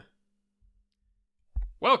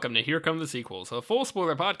Welcome to Here Come the Sequels, a full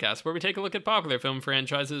spoiler podcast where we take a look at popular film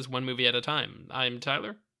franchises one movie at a time. I'm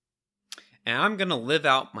Tyler. And I'm gonna live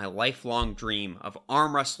out my lifelong dream of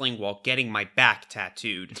arm wrestling while getting my back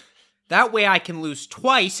tattooed. That way I can lose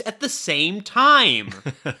twice at the same time.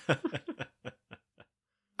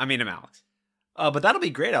 I'm Alex. But that'll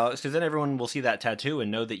be great, Alex, because then everyone will see that tattoo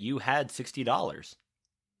and know that you had $60.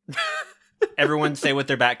 Everyone say what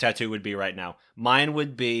their back tattoo would be right now. Mine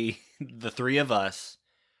would be the three of us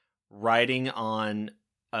riding on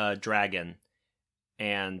a dragon,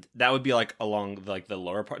 and that would be like along like the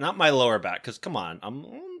lower part, not my lower back, because come on, I'm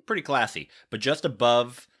pretty classy, but just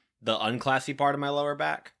above the unclassy part of my lower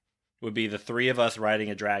back would be the three of us riding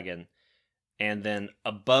a dragon, and then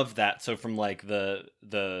above that, so from like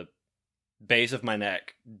the base of my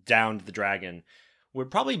neck down to the dragon would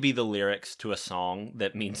probably be the lyrics to a song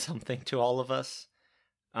that means something to all of us.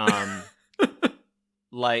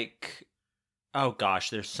 Like, oh gosh,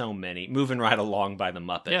 there's so many. Moving Right Along by the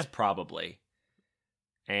Muppets, probably.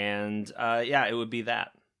 And yeah, it would be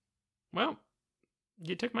that. Well,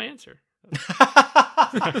 you took my answer. Exactly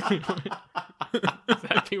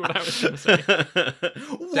what I was going to say.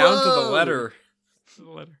 Down to the letter.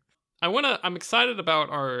 I'm excited about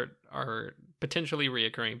our potentially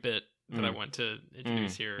reoccurring bit that I want to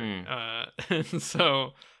introduce here. And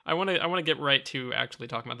so I want to get right to actually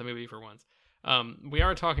talking about the movie for once. We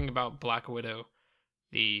are talking about Black Widow,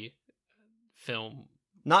 the film.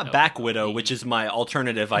 Not Back Widow, which is my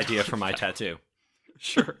alternative idea for my tattoo.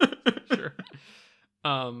 Sure.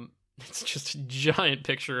 It's just a giant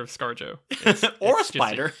picture of ScarJo. Or a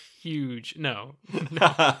spider. Huge. No.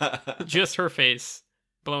 Just her face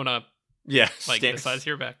blown up. Yeah. Like the size of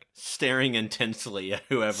your back. Staring intensely at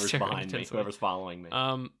whoever's behind me, whoever's following me.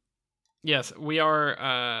 Yes, we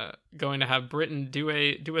are going to have Britton do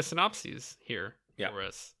a synopsis here for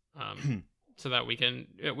us. So that we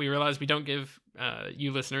realize we don't give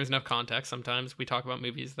you listeners enough context. Sometimes we talk about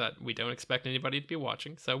movies that we don't expect anybody to be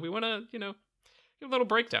watching. So we want to, give a little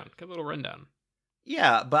breakdown, give a little rundown.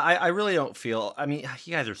 Yeah, but I really don't feel, I mean,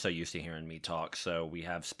 you guys are so used to hearing me talk. So we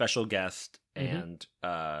have special guest and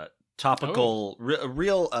topical,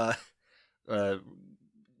 real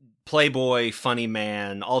playboy, funny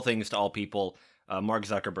man, all things to all people, Mark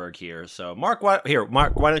Zuckerberg here. So Mark, why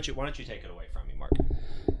don't you take it away from me, Mark?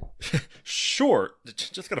 Sure.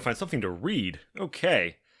 Just gotta find something to read.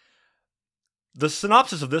 Okay. The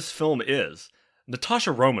synopsis of this film is: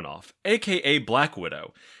 Natasha Romanoff, aka Black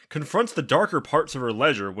Widow, confronts the darker parts of her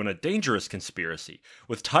ledger when a dangerous conspiracy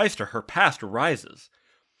with ties to her past arises.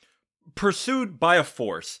 Pursued by a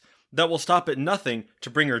force that will stop at nothing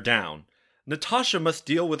to bring her down, Natasha must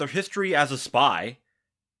deal with her history as a spy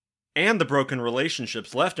and the broken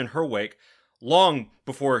relationships left in her wake long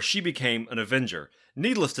before she became an Avenger.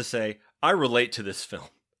 Needless to say, I relate to this film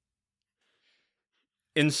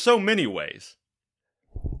in so many ways.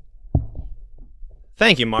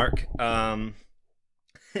 Thank you, Mark. What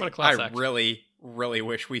a class act. I really, really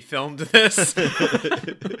wish we filmed this.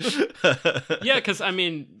 Yeah, because, I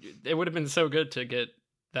mean, it would have been so good to get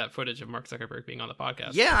that footage of Mark Zuckerberg being on the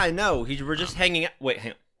podcast. Yeah, I know. We're just hanging out. Wait,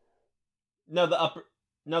 hang on.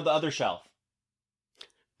 No, the other shelf.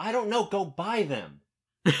 I don't know. Go buy them.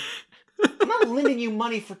 I'm not lending you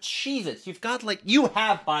money for Cheez-Its. You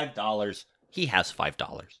have $5. He has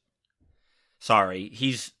 $5. Sorry,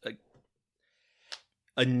 he's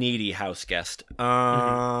a needy house guest.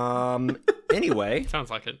 Anyway.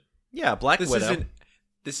 Sounds like it. Yeah, Black Widow.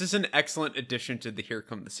 This is an excellent addition to the Here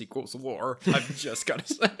Come the Sequels lore, I've just got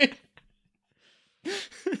to say.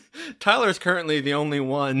 Tyler's currently the only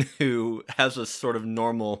one who has a sort of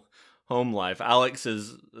normal home life. Alex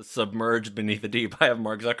is submerged beneath the deep. I have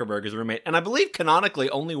Mark Zuckerberg as roommate, and I believe canonically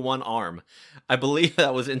only one arm. I believe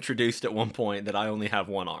that was introduced at one point that I only have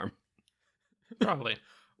one arm. Probably.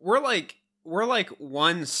 We're like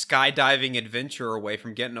one skydiving adventure away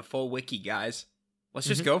from getting a full wiki, guys. Let's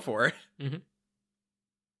just go for it. Mm-hmm.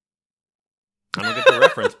 I don't get the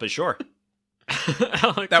reference, but sure.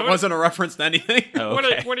 Alex, that wasn't a reference to anything. Oh,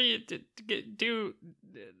 okay. What do you do?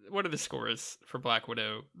 What are the scores for Black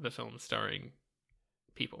Widow, the film starring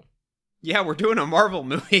people? Yeah, we're doing a Marvel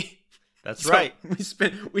movie. That's right.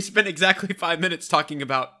 We spent exactly 5 minutes talking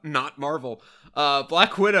about not Marvel.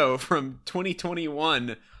 Black Widow from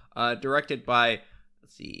 2021, directed by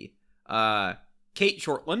Kate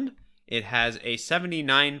Shortland. It has a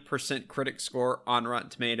 79% critic score on Rotten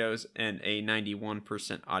Tomatoes and a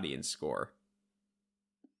 91% audience score.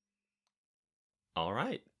 All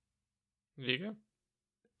right. There you go.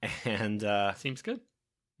 And seems good.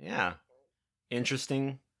 Yeah.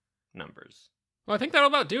 Interesting numbers. Well, I think that'll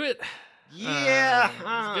about do it. Yeah.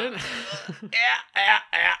 It's good.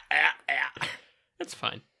 Yeah. It's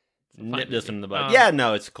fine. Nip this in the bud. Yeah,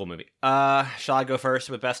 no, it's a cool movie. Shall I go first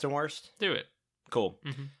with best and worst? Do it. Cool.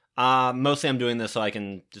 Mostly I'm doing this so I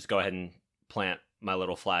can just go ahead and plant my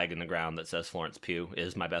little flag in the ground that says Florence Pugh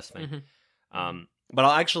is my best thing. But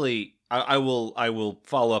I'll actually, I will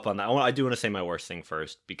follow up on that. I do want to say my worst thing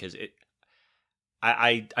first because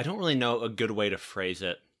I don't really know a good way to phrase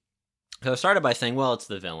it. So I started by saying, well, it's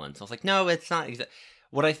the villains. I was like, no, it's not.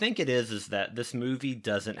 What I think it is that this movie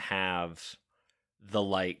doesn't have the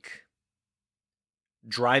like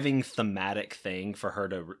driving thematic thing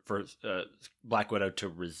for Black Widow to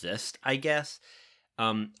resist, I guess.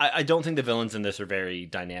 I don't think the villains in this are very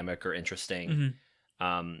dynamic or interesting.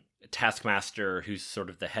 Taskmaster, who's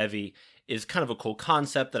sort of the heavy, is kind of a cool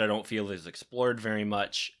concept that I don't feel is explored very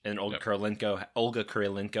much. And Olga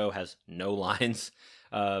Kurylenko has no lines.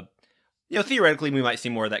 Theoretically, we might see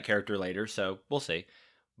more of that character later, so we'll see.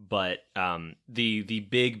 But the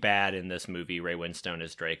big bad in this movie, Ray Winstone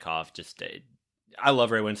as Dreykov, I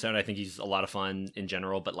love Ray Winstone. I think he's a lot of fun in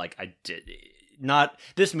general, but like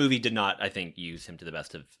this movie did not, I think, use him to the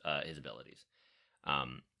best of his abilities.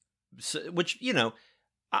 Which,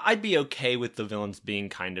 I'd be okay with the villains being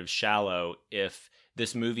kind of shallow if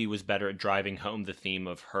this movie was better at driving home the theme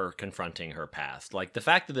of her confronting her past. Like, the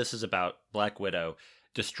fact that this is about Black Widow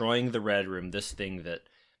destroying the Red Room, this thing that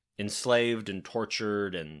enslaved and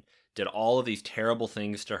tortured and did all of these terrible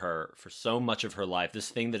things to her for so much of her life, this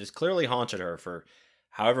thing that has clearly haunted her for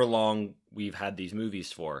however long we've had these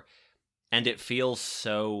movies for, and it feels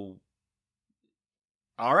so,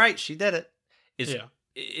 all right, she did it,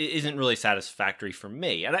 isn't really satisfactory for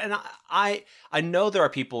me. And I know there are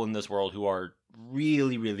people in this world who are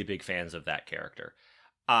really, really big fans of that character.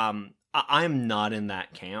 I'm not in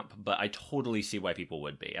that camp, but I totally see why people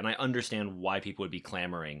would be. And I understand why people would be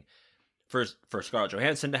clamoring for Scarlett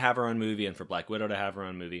Johansson to have her own movie and for Black Widow to have her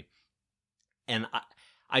own movie. And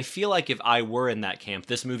I feel like if I were in that camp,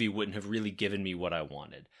 this movie wouldn't have really given me what I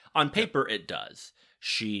wanted. On paper, it does.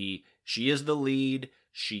 She is the lead.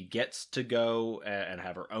 She gets to go and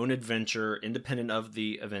have her own adventure, independent of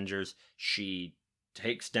the Avengers. She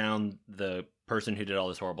takes down the person who did all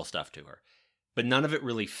this horrible stuff to her. But none of it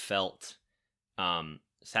really felt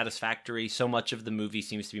satisfactory. So much of the movie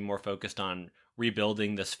seems to be more focused on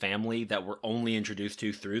rebuilding this family that we're only introduced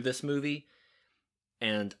to through this movie.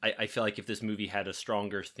 And I feel like if this movie had a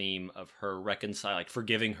stronger theme of her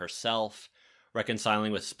forgiving herself,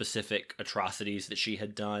 reconciling with specific atrocities that she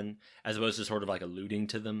had done, as opposed to sort of like alluding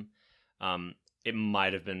to them, it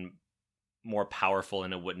might have been more powerful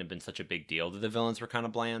and it wouldn't have been such a big deal that the villains were kind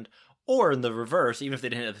of bland. Or in the reverse, even if they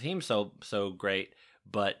didn't have the theme so great,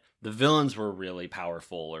 but the villains were really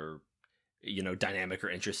powerful or, dynamic or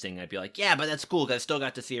interesting, I'd be like, yeah, but that's cool because I still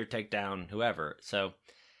got to see her take down whoever. So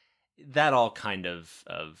that all kind of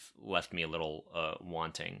left me a little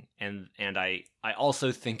wanting. And I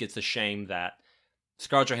also think it's a shame that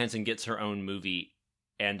Scarlett Johansson gets her own movie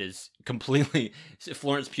and is completely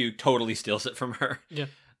Florence Pugh totally steals it from her. Yeah.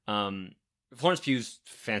 Florence Pugh's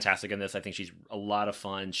fantastic in this. I think she's a lot of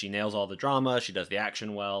fun. She nails all the drama. She does the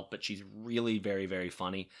action well, but she's really very, very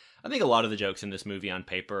funny. I think a lot of the jokes in this movie on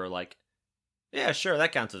paper are like, yeah, sure,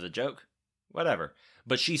 that counts as a joke. Whatever.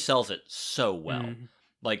 But she sells it so well. Mm-hmm.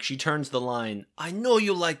 Like, she turns the line, I know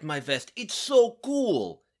you liked my vest, it's so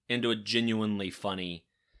cool, into a genuinely funny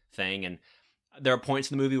thing. And there are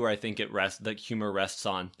points in the movie where I think the humor rests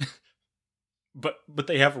on, but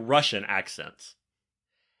they have Russian accents.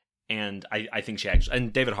 And I think she actually,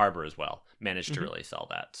 and David Harbour as well, managed to really sell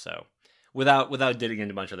that. So without digging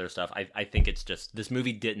into a bunch of other stuff, I think it's just, this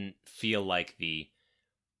movie didn't feel like the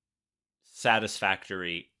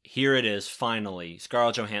satisfactory, here it is, finally,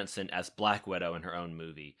 Scarlett Johansson as Black Widow in her own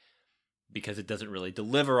movie, because it doesn't really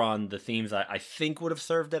deliver on the themes I think would have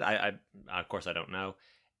served it. I of course, I don't know.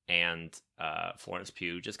 And Florence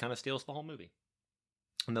Pugh just kind of steals the whole movie.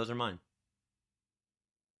 And those are mine.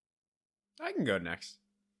 I can go next.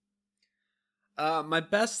 My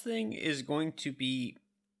best thing is going to be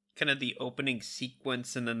kind of the opening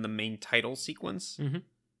sequence and then the main title sequence. Mm-hmm.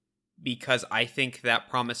 Because I think that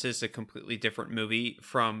promises a completely different movie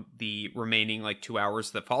from the remaining 2 hours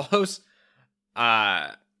that follows.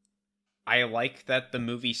 I like that the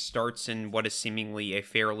movie starts in what is seemingly a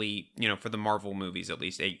fairly, for the Marvel movies at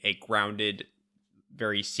least, a grounded,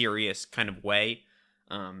 very serious kind of way.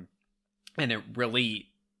 And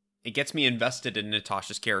it gets me invested in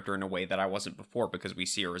Natasha's character in a way that I wasn't before, because we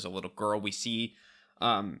see her as a little girl. We see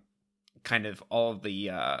kind of all of the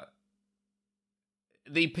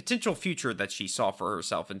potential future that she saw for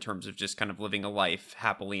herself in terms of just kind of living a life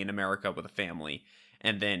happily in America with a family.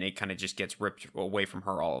 and then it kind of just gets ripped away from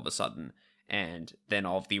her all of a sudden, and then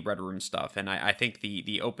all of the Red Room stuff. And I think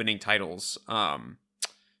the opening titles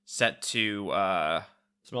set to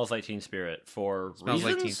Smells Like Teen Spirit for Smells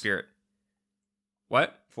reasons? Like Teen Spirit.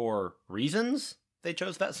 What? For reasons they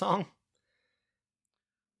chose that song?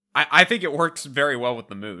 I think it works very well with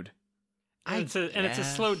the mood. It's a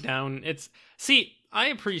slowed down. I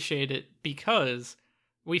appreciate it because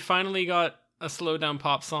we finally got a slowed down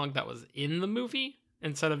pop song that was in the movie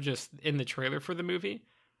instead of just in the trailer for the movie.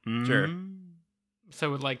 Sure. So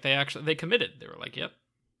like they committed. They were like, "Yep."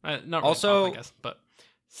 Not really Also, pop, I guess, but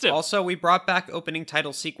still. Also, we brought back opening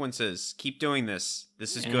title sequences. Keep doing this.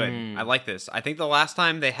 This is good. I like this. I think the last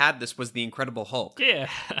time they had this was The Incredible Hulk. Yeah.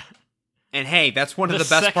 And hey, that's one of the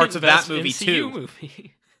best parts of that movie MCU too.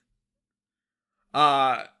 Movie.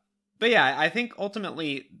 But yeah, I think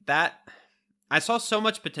ultimately that I saw so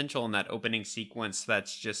much potential in that opening sequence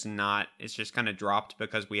that's just not. It's just kind of dropped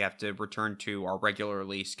because we have to return to our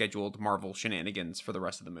regularly scheduled Marvel shenanigans for the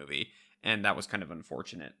rest of the movie, and that was kind of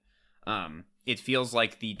unfortunate. It feels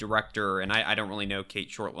like the director, and I don't really know Kate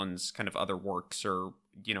Shortland's kind of other works or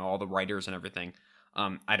all the writers and everything.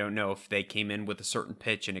 I don't know if they came in with a certain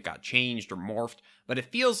pitch and it got changed or morphed, but it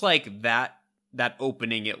feels like that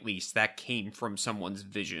opening, at least, that came from someone's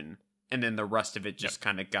vision, and then the rest of it just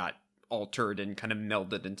kind of got altered and kind of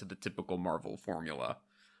melded into the typical Marvel formula,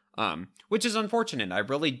 which is unfortunate. I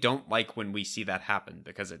really don't like when we see that happen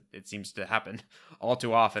because it seems to happen all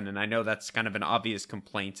too often, and I know that's kind of an obvious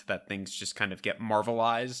complaint that things just kind of get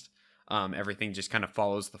Marvelized. Everything just kind of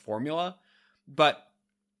follows the formula, but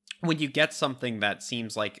when you get something that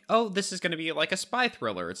seems like, oh, this is going to be like a spy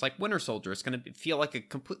thriller, it's like Winter Soldier, it's going to feel like a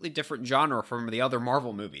completely different genre from the other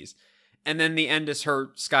Marvel movies. And then the end is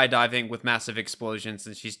her skydiving with massive explosions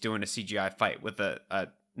and she's doing a CGI fight with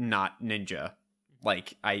a not ninja.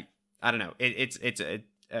 Like, I don't know. It's a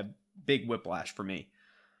big whiplash for me.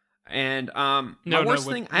 And my worst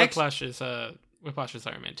thing... Whiplash is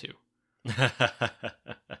Iron Man 2.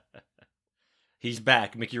 He's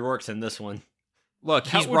back. Mickey Rourke's in this one. Look,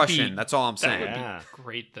 he's Russian. That's all I'm saying. That would be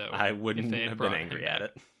great, though. I wouldn't have been angry at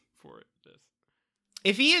it. For this.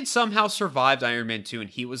 If he had somehow survived Iron Man 2 and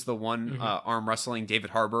he was the one arm wrestling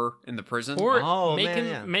David Harbour in the prison, or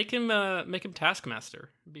make him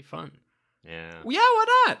Taskmaster, it'd be fun. Yeah, why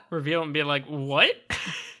not? Reveal and be like, what?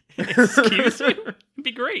 Excuse you? It'd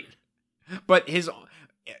be great. But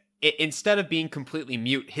instead of being completely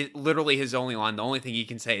mute, literally his only line, the only thing he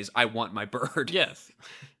can say is, "I want my bird." Yes.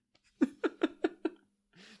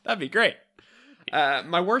 That'd be great.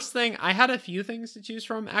 My worst thing, I had a few things to choose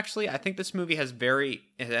from. Actually, I think this movie has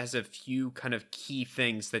a few kind of key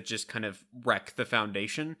things that just kind of wreck the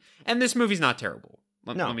foundation. And this movie's not terrible.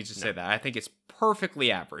 Let me just say that. I think it's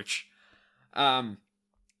perfectly average. I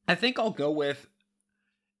think I'll go with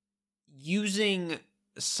using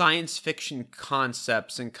science fiction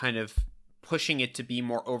concepts and kind of pushing it to be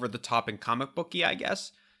more over the top and comic booky, I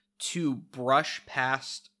guess, to brush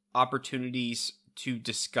past opportunities to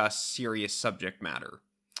discuss serious subject matter.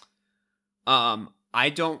 I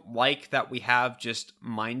don't like that we have just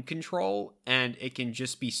mind control and it can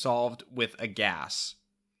just be solved with a gas.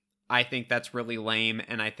 I think that's really lame,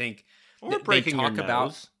 and I think they talk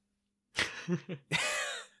about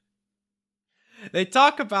they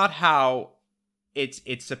talk about how it's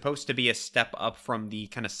supposed to be a step up from the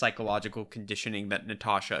kind of psychological conditioning that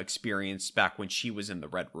Natasha experienced back when she was in the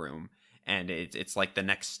Red Room. And it's like the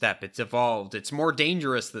next step. It's evolved. It's more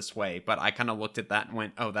dangerous this way. But I kind of looked at that and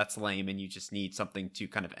went, oh, that's lame. And you just need something to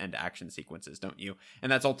kind of end action sequences, don't you?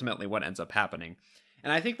 And that's ultimately what ends up happening.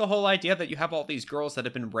 And I think the whole idea that you have all these girls that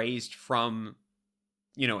have been raised from,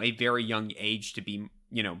 a very young age to be,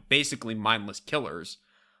 basically mindless killers.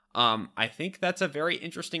 I think that's a very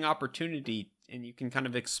interesting opportunity. And you can kind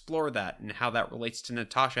of explore that and how that relates to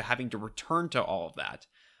Natasha having to return to all of that.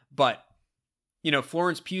 But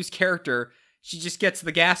Florence Pugh's character, she just gets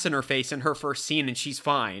the gas in her face in her first scene and she's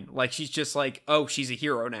fine. Like, she's just like, oh, she's a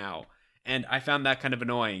hero now. And I found that kind of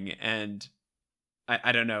annoying. And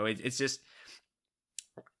I don't know. It's just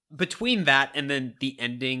between that and then the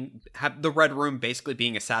ending, have the Red Room basically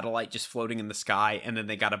being a satellite just floating in the sky and then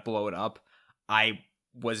they got to blow it up. I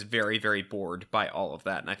was very, very bored by all of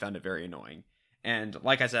that and I found it very annoying. And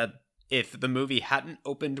like I said, if the movie hadn't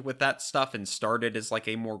opened with that stuff and started as like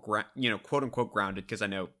a more, quote unquote grounded, because I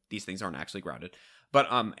know these things aren't actually grounded, but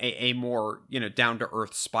a more, down to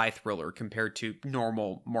earth spy thriller compared to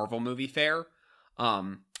normal Marvel movie fare.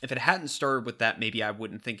 If it hadn't started with that, maybe I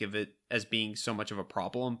wouldn't think of it as being so much of a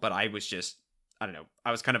problem, but I was just, I don't know,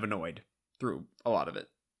 I was kind of annoyed through a lot of it.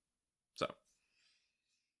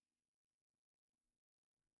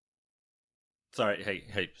 Sorry. Hey.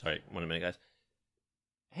 Sorry. 1 minute, guys.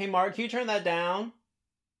 Hey, Mark, can you turn that down?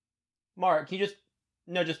 Mark, can you just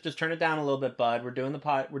turn it down a little bit, bud. We're doing the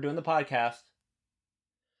podcast.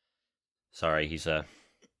 Sorry, he's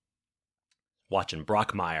watching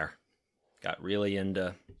Brockmire. Got really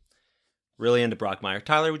into Brockmire.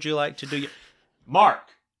 Tyler, would you like to do your Mark?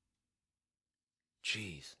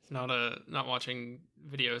 Jeez. Not watching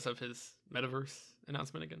videos of his metaverse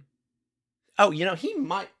announcement again. Oh,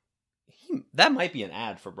 that might be an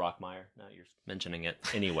ad for Brockmire. Now you're mentioning it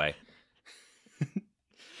anyway.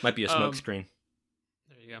 Might be a smoke screen.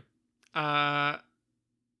 There you go. I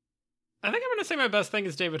think I'm gonna say my best thing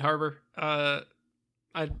is David Harbour. I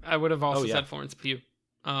would have also said Florence Pugh.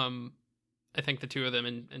 I think the two of them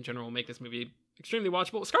in general make this movie extremely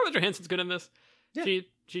watchable. Scarlett Johansson's good in this. Yeah.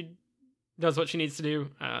 She does what she needs to do.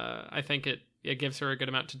 I think it gives her a good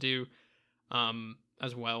amount to do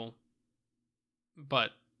as well.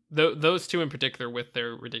 But those two in particular, with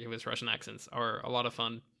their ridiculous Russian accents, are a lot of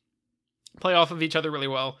fun. Play off of each other really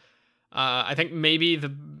well. I think maybe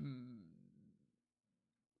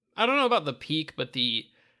I don't know about the peak, but the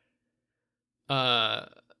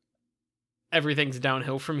everything's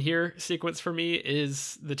downhill from here sequence for me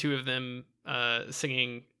is the two of them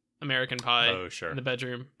singing American Pie in the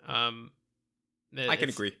bedroom. I can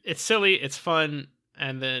agree. It's silly, it's fun,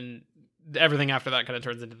 and then everything after that kind of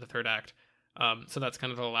turns into the third act. So that's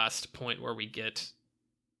kind of the last point where we get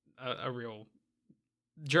a real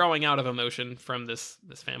drawing out of emotion from this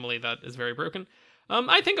family that is very broken.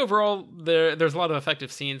 I think overall there's a lot of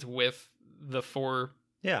effective scenes with the four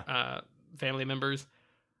family members.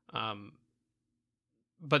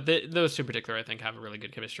 But those two in particular, I think, have a really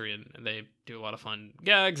good chemistry, and they do a lot of fun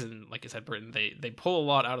gags. And like I said, Britton, they pull a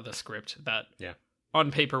lot out of the script that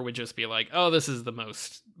on paper would just be like, oh, this is the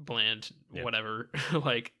most bland, whatever.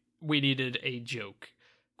 Like, we needed a joke,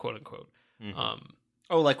 quote unquote.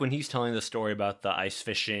 Mm-hmm. Like when he's telling the story about the ice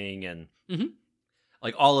fishing and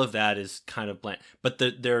like all of that is kind of bland, but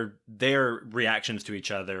their reactions to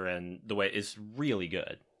each other and the way is really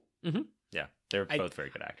good. Mm-hmm. Yeah, they're both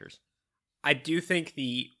very good actors. I do think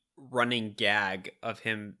the running gag of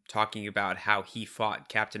him talking about how he fought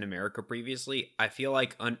Captain America previously, I feel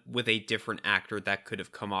like with a different actor that could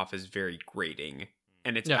have come off as very grating,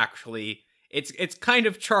 and it's actually it's kind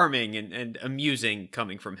of charming and amusing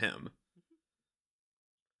coming from him.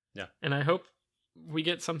 Yeah, and I hope we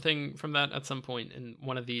get something from that at some point in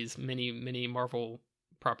one of these mini Marvel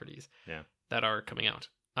properties that are coming out.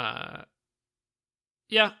 I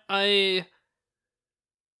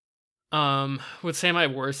would say my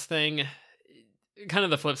worst thing, kind of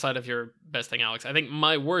the flip side of your best thing, Alex. I think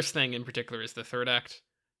my worst thing in particular is the third act.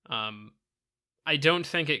 I don't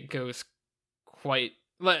think it goes quite...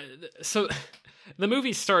 So the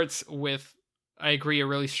movie starts with, I agree, a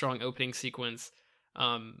really strong opening sequence.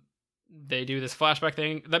 They do this flashback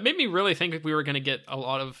thing that made me really think we were going to get a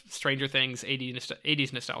lot of Stranger Things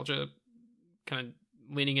 80s nostalgia, kind of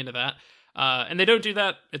leaning into that. And they don't do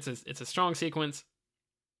that. It's a strong sequence.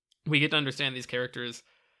 We get to understand these characters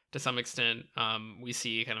to some extent. We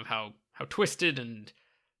see kind of how twisted and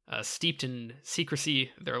steeped in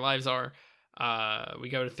secrecy their lives are. We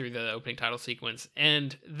go through the opening title sequence,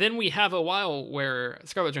 and then we have a while where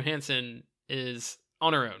Scarlett Johansson is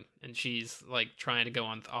on her own, and she's like trying to go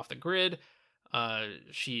off the grid.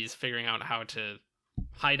 She's figuring out how to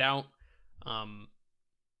hide out.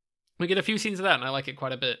 We get a few scenes of that, and I like it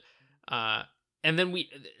quite a bit. And then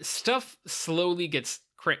stuff slowly gets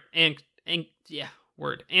amped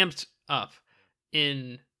up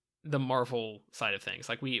in the Marvel side of things.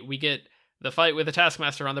 Like we get the fight with the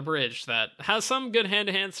Taskmaster on the bridge that has some good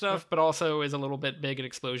hand-to-hand stuff, but also is a little bit big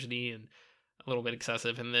and explosiony and a little bit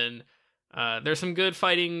excessive. And then there's some good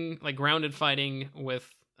fighting, like grounded fighting with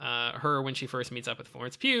her when she first meets up with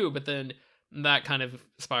Florence Pugh, but then that kind of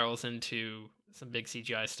spirals into some big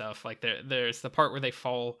CGI stuff. Like there's the part where they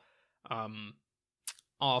fall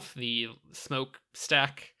off the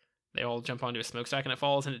smokestack. They all jump onto a smokestack and it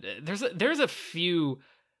falls. And there's a few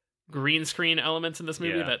green screen elements in this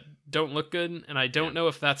movie that don't look good. And I don't know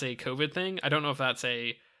if that's a COVID thing. I don't know if that's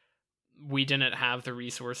we didn't have the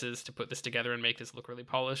resources to put this together and make this look really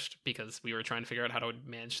polished because we were trying to figure out how to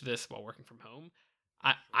manage this while working from home.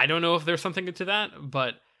 I don't know if there's something to that,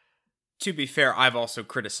 but to be fair, I've also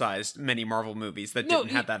criticized many Marvel movies that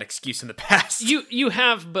didn't have that excuse in the past. You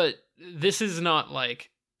have, but this is not like,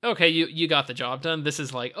 okay, you got the job done. This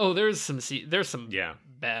is like, oh, there's some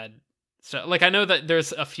bad stuff. Like I know that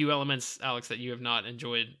there's a few elements, Alex, that you have not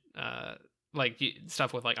enjoyed, like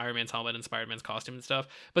stuff with like Iron Man's helmet and Spider-Man's costume and stuff.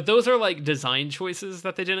 But those are like design choices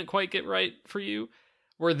that they didn't quite get right for you.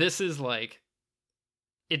 Where this is like,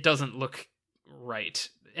 it doesn't look right.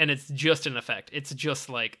 And it's just an effect. It's just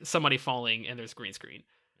like somebody falling and there's green screen.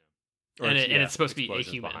 And it's supposed to be a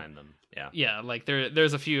human behind them. Yeah, like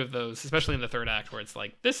there's a few of those, especially in the third act, where it's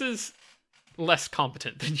like, this is less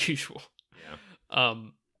competent than usual.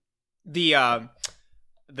 The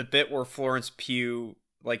bit where Florence Pugh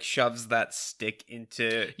like shoves that stick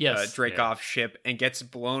into Dreykov's ship and gets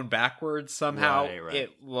blown backwards somehow. Right.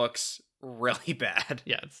 It looks really bad.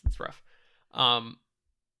 Yeah, it's rough. And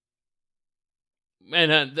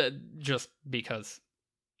just because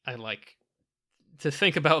I like to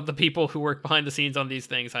think about the people who work behind the scenes on these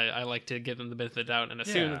things, I like to give them the benefit of the doubt and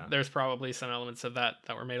assume there's probably some elements of that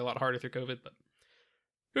were made a lot harder through COVID, but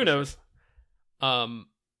who knows? Sure.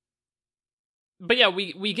 But yeah,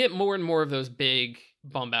 we get more and more of those big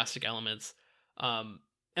bombastic elements.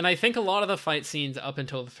 And I think a lot of the fight scenes up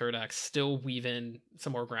until the third act still weave in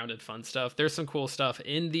some more grounded, fun stuff. There's some cool stuff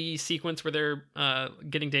in the sequence where they're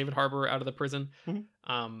getting David Harbour out of the prison.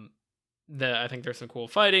 Mm-hmm. I think there's some cool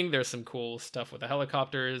fighting. There's some cool stuff with the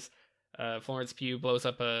helicopters. Florence Pugh blows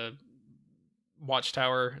up a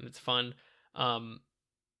watchtower, and it's fun.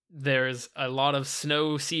 There's a lot of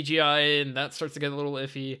snow CGI, and that starts to get a little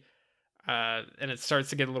iffy. And it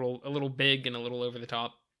starts to get a little big and a little over the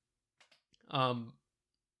top.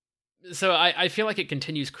 So I feel like it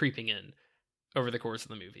continues creeping in over the course of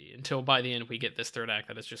the movie until by the end we get this third act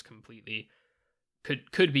that is just completely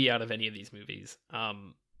could be out of any of these movies.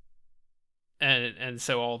 And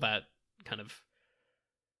so all that kind of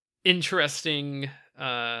interesting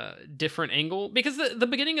different angle, because the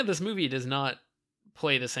beginning of this movie does not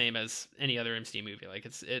play the same as any other MCU movie. Like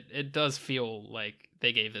it does feel like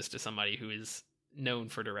they gave this to somebody who is known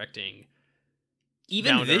for directing.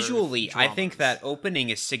 Even visually, I think that opening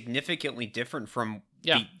is significantly different from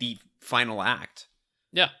the final act.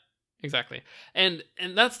 Yeah, exactly. And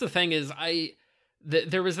that's the thing is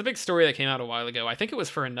there was a big story that came out a while ago. I think it was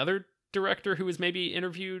for another director who was maybe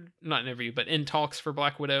not interviewed, but in talks for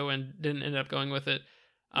Black Widow and didn't end up going with it.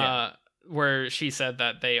 Yeah. Where she said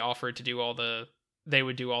that they offered to they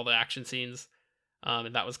would do all the action scenes.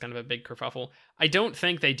 And that was kind of a big kerfuffle. I don't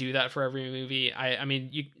think they do that for every movie. I mean,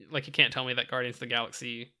 you can't tell me that Guardians of the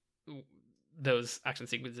Galaxy, those action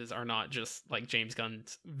sequences are not just like James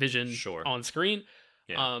Gunn's vision on screen.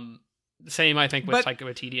 Yeah. Same, I think, with Taika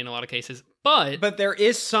Waititi in a lot of cases. But there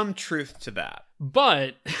is some truth to that.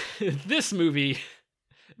 But this movie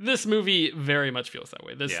very much feels that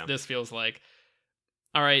way. This feels like,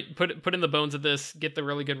 all right, put in the bones of this, get the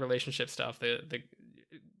really good relationship stuff, the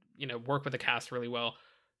work with the cast really well.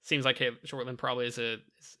 Seems like Kate Shortland probably is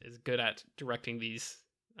good at directing these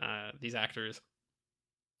actors.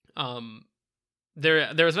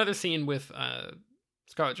 There was another scene with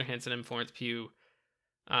Scarlett Johansson and Florence Pugh.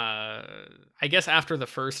 I guess after the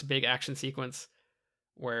first big action sequence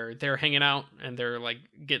where they're hanging out and they're like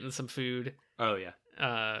getting some food. Oh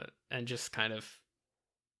yeah. And just kind of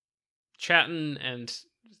chatting and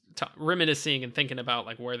reminiscing and thinking about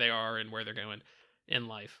like where they are and where they're going in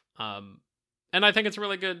life. And I think it's a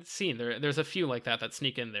really good scene. There's a few like that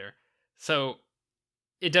sneak in there. So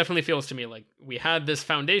it definitely feels to me like we had this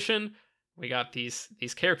foundation. We got these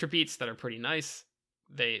character beats that are pretty nice.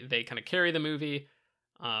 They kind of carry the movie.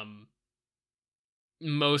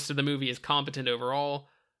 Most of the movie is competent overall,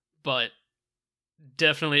 but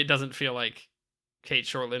definitely it doesn't feel like Kate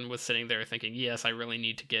Shortland was sitting there thinking, yes, I really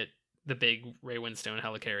need to get the big Ray Winstone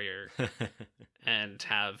helicarrier and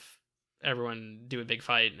have everyone do a big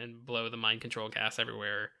fight and blow the mind control gas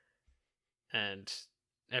everywhere and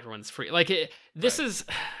everyone's free. Like this right. is,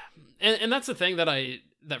 and that's the thing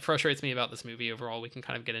that frustrates me about this movie overall. We can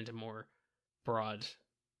kind of get into more broad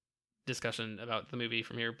discussion about the movie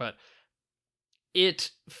from here, but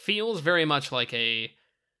it feels very much like I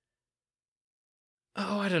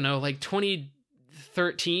don't know, like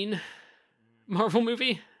 2013 Marvel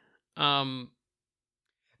movie.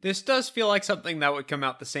 This does feel like something that would come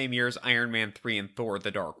out the same year as Iron Man 3 and Thor: The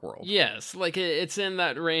Dark World. Yes, like it's in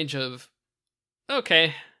that range of,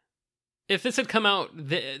 okay, if this had come out,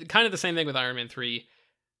 kind of the same thing with Iron Man 3,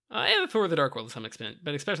 and Thor: The Dark World to some extent,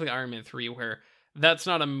 but especially Iron Man 3, where that's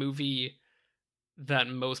not a movie that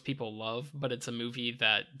most people love, but it's a movie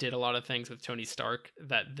that did a lot of things with Tony Stark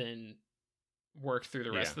that then worked through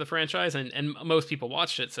the rest of the franchise, and most people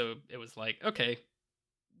watched it, so it was like, okay,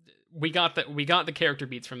 we got the character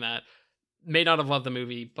beats from that. May not have loved the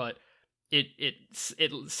movie, but it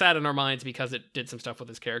sat in our minds because it did some stuff with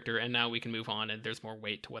his character, and now we can move on, and there's more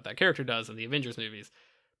weight to what that character does in the Avengers movies.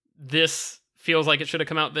 This feels like it should have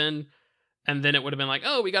come out then, and then it would have been like,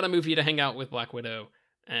 oh, we got a movie to hang out with Black Widow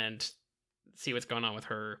and see what's going on with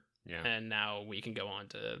her, and now we can go on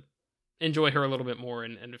to enjoy her a little bit more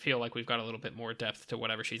and feel like we've got a little bit more depth to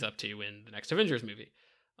whatever she's up to in the next Avengers movie.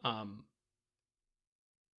 And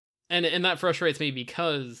that frustrates me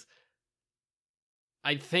because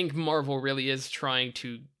I think Marvel really is trying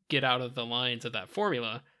to get out of the lines of that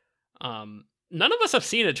formula. None of us have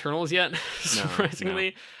seen Eternals yet,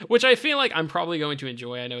 surprisingly, which I feel like I'm probably going to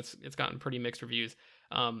enjoy. I know it's gotten pretty mixed reviews.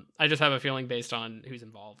 I just have a feeling based on who's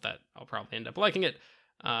involved that I'll probably end up liking it.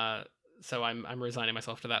 So I'm resigning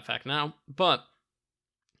myself to that fact now. But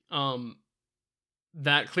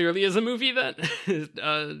that clearly is a movie that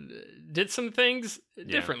did some things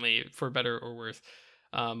differently, for better or worse.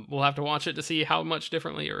 We'll have to watch it to see how much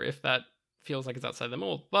differently, or if that feels like it's outside the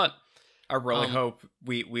mold. But I really hope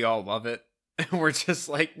we all love it. We're just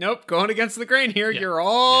like, nope, going against the grain here. You're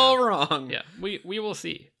all wrong. Yeah, we will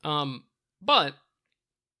see. But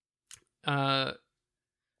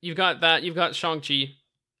you've got Shang-Chi,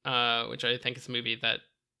 which I think is a movie that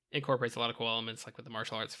incorporates a lot of cool elements, like with the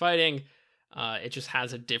martial arts fighting. It just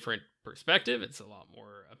has a different perspective. It's a lot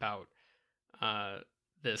more about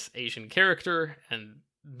this Asian character, and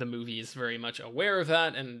the movie is very much aware of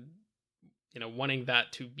that, and wanting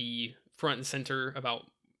that to be front and center about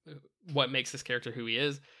what makes this character who he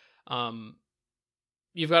is.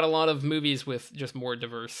 You've got a lot of movies with just more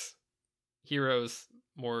diverse heroes,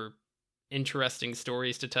 more interesting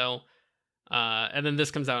stories to tell. And then this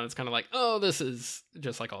comes out and it's kind of like, oh, this is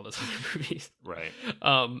just like all those other movies. Right.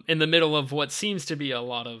 In the middle of what seems to be a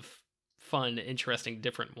lot of fun, interesting,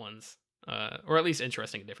 different ones. Or at least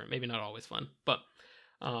interesting and different. Maybe not always fun. But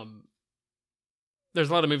there's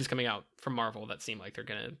a lot of movies coming out from Marvel that seem like they're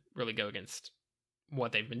going to really go against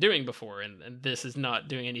what they've been doing before. And this is not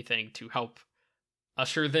doing anything to help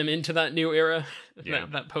usher them into that new era,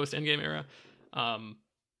 that post-Endgame era.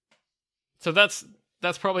 So that's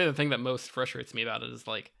probably the thing that most frustrates me about it, is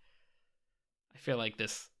like, I feel like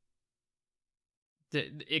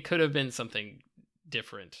it could have been something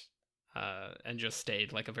different, and just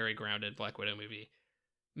stayed like a very grounded Black Widow movie.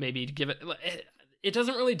 Maybe to give it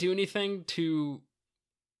doesn't really do anything to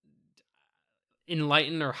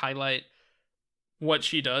enlighten or highlight what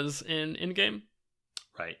she does in Endgame.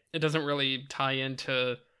 Right. It doesn't really tie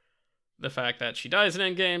into the fact that she dies in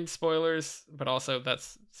Endgame, spoilers, but also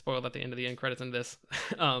that's spoiled at the end of the end credits in this.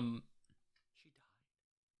 She died.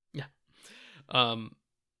 Yeah.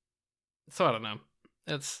 So I don't know.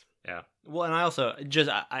 It's Well, and I also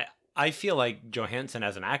I feel like Johansson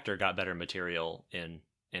as an actor got better material in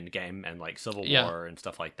Endgame and like Civil War and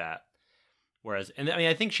stuff like that. Whereas, and I mean,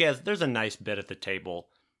 I think there's a nice bit at the table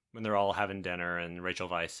when they're all having dinner and Rachel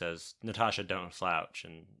Weisz says, "Natasha, don't slouch,"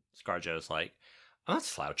 and ScarJo's like, "I'm not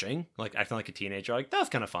slouching," like acting like a teenager. Like, that was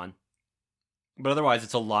kind of fun. But otherwise,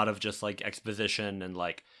 it's a lot of just like exposition and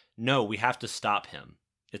like, no, we have to stop him.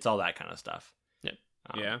 It's all that kind of stuff.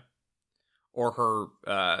 Yeah. Or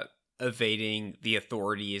her evading the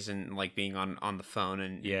authorities and like being on the phone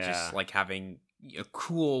and just like having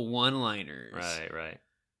cool one-liners. Right.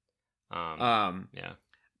 Yeah.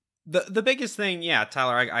 The biggest thing,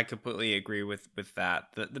 Tyler, I completely agree with that.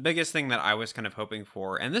 The biggest thing that I was kind of hoping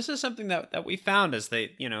for, and this is something that we found as they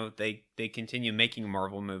continue making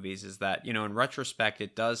Marvel movies, is that, in retrospect,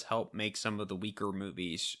 it does help make some of the weaker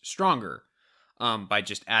movies stronger, by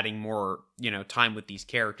just adding more, time with these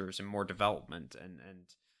characters and more development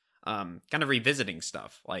and kind of revisiting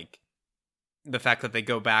stuff. Like the fact that they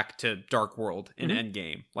go back to Dark World in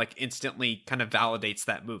Endgame, like instantly kind of validates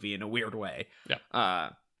that movie in a weird way.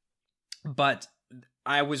 Yeah. But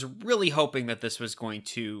I was really hoping that this was going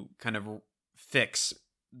to kind of fix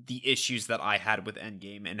the issues that I had with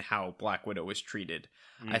Endgame and how Black Widow was treated.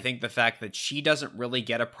 I think the fact that she doesn't really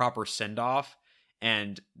get a proper send-off,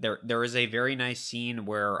 and there is a very nice scene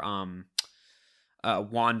where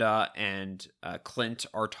Wanda and Clint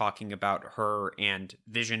are talking about her and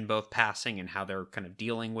Vision both passing and how they're kind of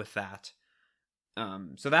dealing with that.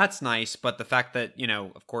 So that's nice, but the fact that,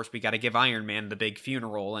 of course we got to give Iron Man the big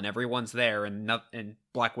funeral and everyone's there and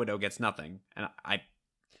Black Widow gets nothing. And I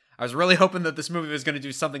was really hoping that this movie was going to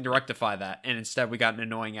do something to rectify that, and instead we got an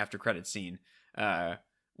annoying after credit scene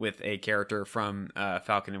with a character from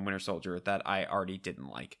Falcon and Winter Soldier that I already didn't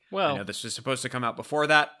like. Well, I know this was supposed to come out before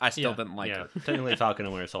that. I still didn't like her. Technically, Falcon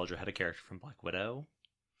and Winter Soldier had a character from Black Widow.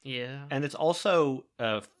 Yeah. And it's also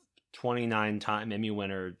 29-time Emmy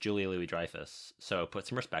winner Julia Louis-Dreyfus. So put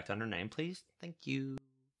some respect on her name, please. Thank you.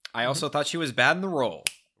 I also thought she was bad in the role.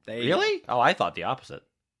 Really? Oh, I thought the opposite.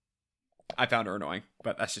 I found her annoying,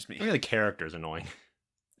 but that's just me. I mean, the character's annoying.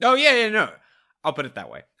 Oh, yeah, no. I'll put it that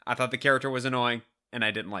way. I thought the character was annoying, and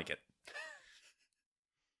I didn't like it.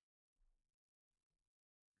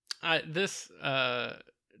 This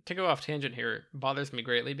to go off tangent here, bothers me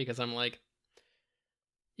greatly because I'm like,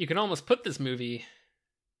 you can almost put this movie.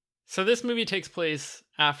 So this movie takes place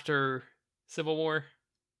after Civil War.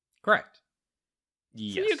 Correct.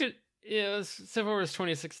 Yes. So you could. Yeah, Civil War was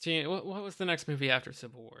 2016. What was the next movie after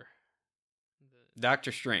Civil War?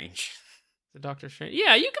 Doctor Strange. The Doctor Strange.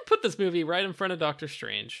 Yeah, you can put this movie right in front of Doctor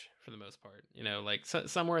Strange for the most part. You know, like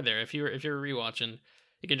somewhere there. If you're rewatching,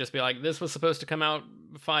 you can just be like, this was supposed to come out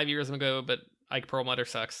 5 years ago, but Ike Perlmutter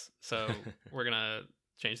sucks, so we're gonna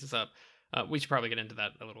change this up. We should probably get into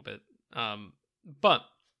that a little bit. But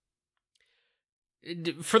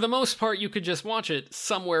for the most part, you could just watch it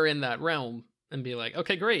somewhere in that realm and be like,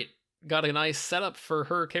 okay, great. Got a nice setup for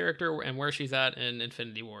her character and where she's at in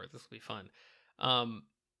Infinity War. This will be fun.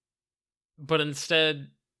 But instead,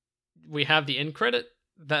 we have the end credit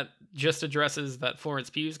that just addresses that Florence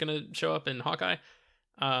Pugh is going to show up in Hawkeye.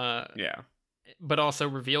 Yeah. But also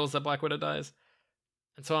reveals that Black Widow dies.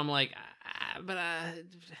 And so I'm like,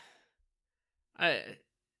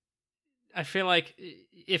 I feel like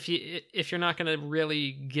if you're not going to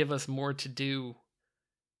really give us more to do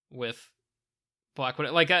with Black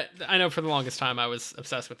Widow, like I know for the longest time I was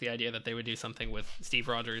obsessed with the idea that they would do something with Steve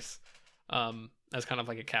Rogers, as kind of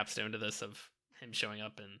like a capstone to this, of him showing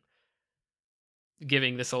up and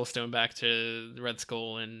giving the Soul Stone back to the Red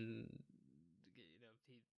Skull, and he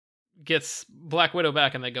gets Black Widow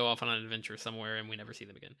back, and they go off on an adventure somewhere, and we never see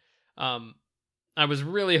them again. I was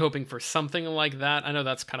really hoping for something like that. I know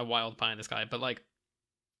that's kind of wild pie in the sky, but like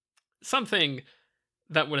something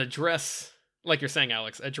that would address, like you're saying,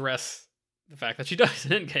 Alex, address the fact that she dies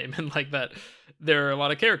in Endgame, and like that there are a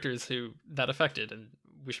lot of characters who that affected, and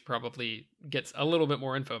we should probably get a little bit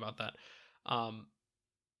more info about that.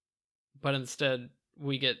 But instead,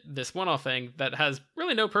 we get this one-off thing that has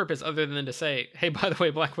really no purpose other than to say, hey, by the way,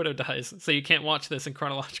 Black Widow dies, so you can't watch this in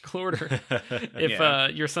chronological order. If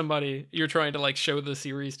you're trying to like show the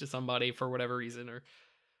series to somebody for whatever reason,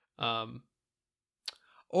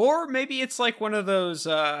 or maybe it's like one of those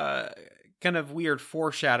kind of weird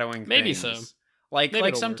foreshadowing maybe things. So.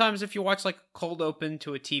 Like sometimes if you watch like a cold open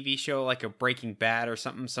to a TV show like a Breaking Bad or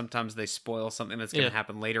something, sometimes they spoil something that's going to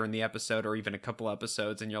happen later in the episode or even a couple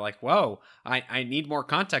episodes, and you're like, whoa, I need more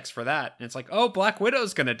context for that. And it's like, oh, Black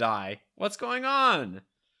Widow's going to die. What's going on?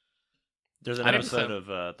 There's an episode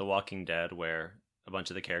of The Walking Dead where a bunch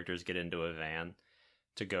of the characters get into a van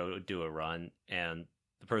to go do a run, and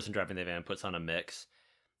the person driving the van puts on a mix.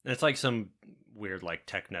 And it's like some weird like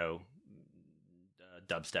techno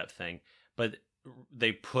dubstep thing. But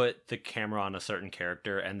they put the camera on a certain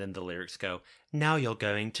character, and then the lyrics go, now you're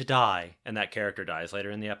going to die. And that character dies later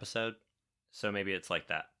in the episode. So maybe it's like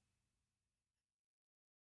that.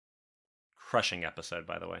 Crushing episode,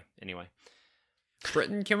 by the way. Anyway.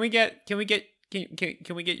 Britton, can we get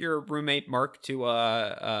your roommate Mark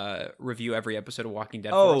to review every episode of Walking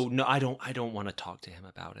Dead? Oh, no, I don't want to talk to him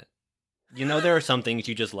about it. You know, there are some things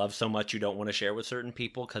you just love so much you don't want to share with certain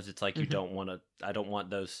people, because it's like I don't want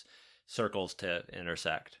those circles to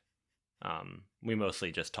intersect. We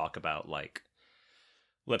mostly just talk about like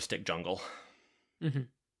Lipstick Jungle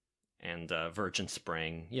and Virgin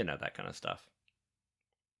Spring, you know, that kind of stuff.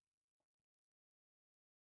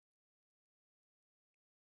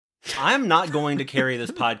 I'm not going to carry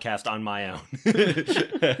this podcast on my own.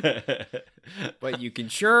 But you can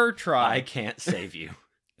sure try. I can't save you.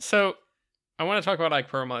 So I want to talk about Ike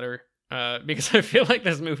Perlmutter because I feel like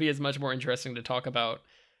this movie is much more interesting to talk about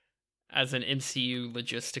as an MCU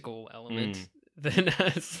logistical element than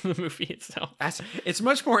as the movie itself. It's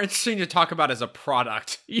much more interesting to talk about as a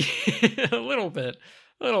product. Yeah, a little bit.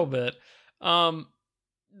 So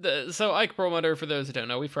Ike Perlmutter, for those who don't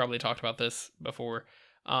know, we've probably talked about this before,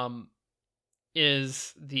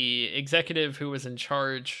 is the executive who was in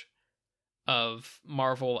charge of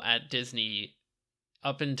Marvel at Disney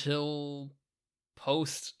up until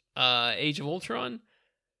post Age of Ultron.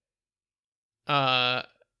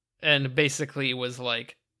 And basically was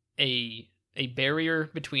like a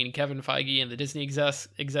barrier between Kevin Feige and the Disney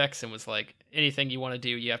execs, and was like, anything you want to do,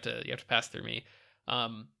 you have to pass through me.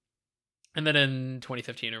 And then in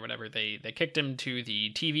 2015 or whatever, they kicked him to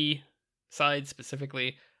the TV side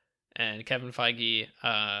specifically, and Kevin Feige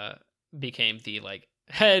became the like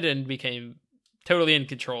head and became totally in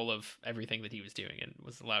control of everything that he was doing, and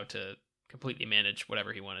was allowed to completely manage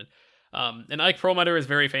whatever he wanted. And Ike Perlmutter is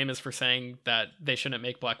very famous for saying that they shouldn't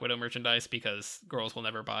make Black Widow merchandise because girls will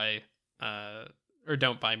never buy or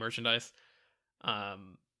don't buy merchandise.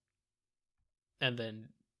 And then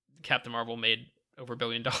Captain Marvel made over $1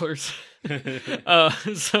 billion.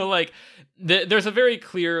 So like there's a very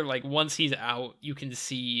clear, like, once he's out, you can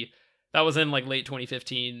see that was in like late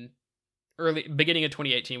 2015, beginning of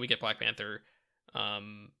 2018 we get Black Panther.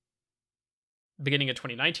 Beginning of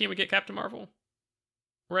 2019 we get Captain Marvel.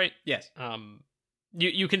 Right? Yes.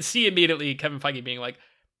 You can see immediately Kevin Feige being like,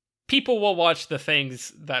 people will watch the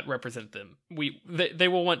things that represent them. They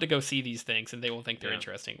will want to go see these things and they will think they're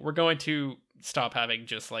interesting. We're going to stop having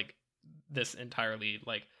just like this entirely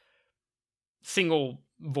like single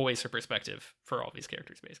voice or perspective for all these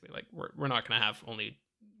characters. Basically, like we're not going to have only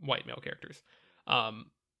white male characters.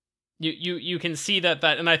 You can see that,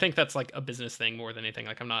 and I think that's like a business thing more than anything.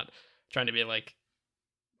 Like I'm not trying to be like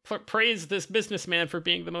praise this businessman for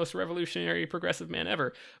being the most revolutionary progressive man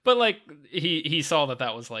ever, but like he saw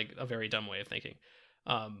that was like a very dumb way of thinking,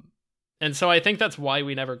 and so I think that's why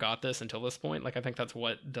we never got this until this point. Like I think that's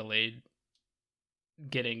what delayed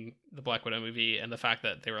getting the Black Widow movie, and the fact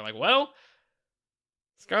that they were like, well,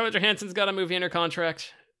 Scarlett Johansson's got a movie in her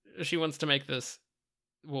contract, she wants to make this,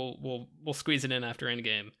 we'll squeeze it in after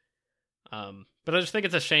Endgame. But I just think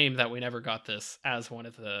it's a shame that we never got this as one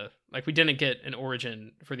of the, like, we didn't get an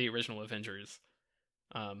origin for the original Avengers.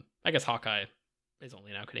 I guess Hawkeye is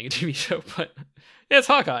only now getting a TV show, but yeah, it's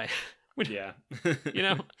Hawkeye. Yeah.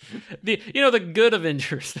 the good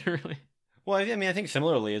Avengers. Really. Well, I mean, I think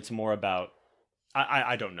similarly, it's more about,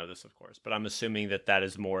 I don't know this, of course, but I'm assuming that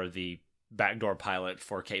is more the backdoor pilot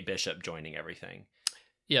for Kate Bishop joining everything.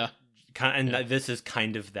 Yeah. This is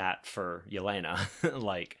kind of that for Yelena.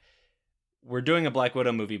 Like, we're doing a Black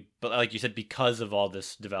Widow movie, but like you said, because of all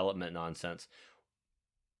this development nonsense,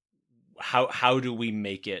 how do we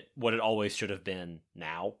make it what it always should have been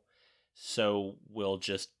now? So we'll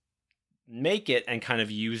just make it and kind of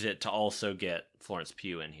use it to also get Florence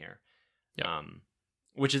Pugh in here. Yeah.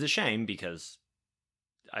 Which is a shame because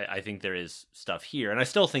I think there is stuff here. And I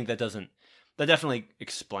still think that definitely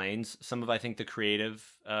explains some of, I think, the creative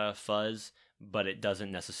fuzz, but it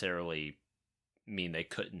doesn't necessarily mean they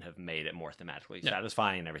couldn't have made it more thematically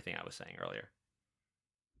satisfying and everything I was saying earlier.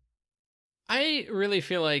 I really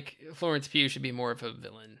feel like Florence Pugh should be more of a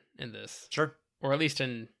villain in this. Sure. Or at least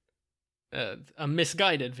a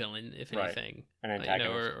misguided villain, if anything. An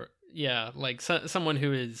antagonist. Like someone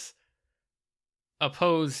who is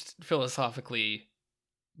opposed philosophically,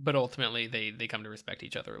 but ultimately they come to respect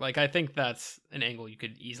each other. Like, I think that's an angle you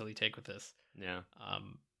could easily take with this. Yeah.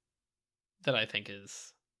 That I think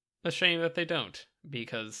is a shame that they don't,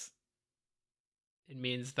 because it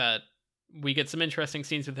means that we get some interesting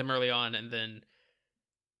scenes with him early on and then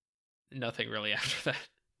nothing really after that.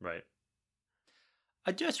 Right.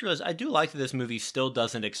 I just realized I do like that this movie still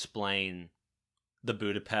doesn't explain the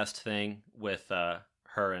Budapest thing with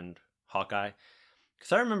her and Hawkeye.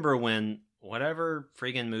 Because I remember when whatever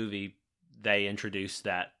friggin' movie they introduced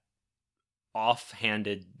that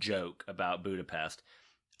offhanded joke about Budapest,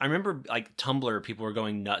 I remember, like, Tumblr, people were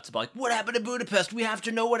going nuts about, like, what happened to Budapest? We have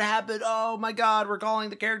to know what happened. Oh, my God, we're calling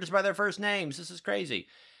the characters by their first names. This is crazy.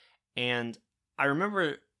 And I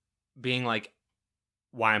remember being like,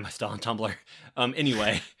 why am I still on Tumblr?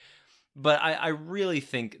 Anyway, but I really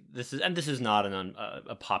think this is not an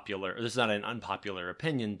unpopular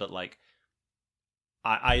opinion, but, like,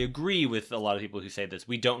 I agree with a lot of people who say this.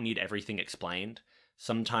 We don't need everything explained.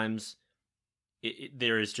 Sometimes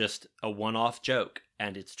there is just a one-off joke,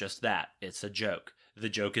 and it's just that. It's a joke. The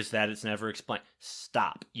joke is that it's never explained.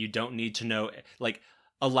 Stop. You don't need to know. Like,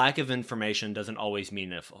 a lack of information doesn't always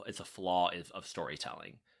mean it's a flaw of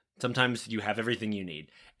storytelling. Sometimes you have everything you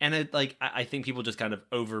need. And I think people just kind of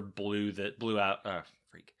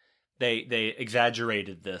they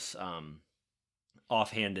exaggerated this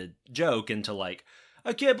offhanded joke into, like,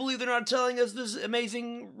 I can't believe they're not telling us this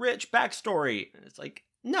amazing rich backstory. And it's like,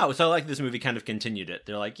 no. So, like, this movie kind of continued it.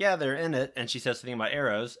 They're like, yeah, they're in it, and she says something about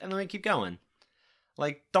arrows, and then we keep going.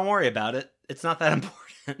 Like, don't worry about it. It's not that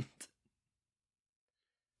important.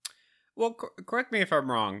 Well, correct me if I'm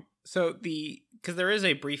wrong. So because there is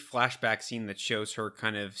a brief flashback scene that shows her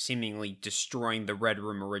kind of seemingly destroying the Red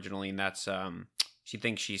Room originally, and that's she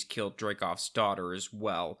thinks she's killed Dreykov's daughter as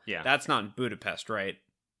well. Yeah, that's not in Budapest, right?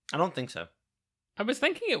 I don't think so. I was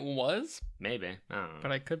thinking it was. Maybe. I don't know.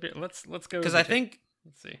 But I could be. Let's go. Because I think.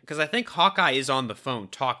 Let's see. Because I think Hawkeye is on the phone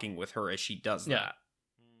talking with her as she does that.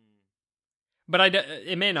 But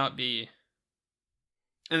it may not be.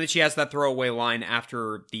 And then she has that throwaway line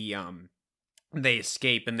after the they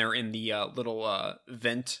escape and they're in the little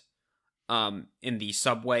vent in the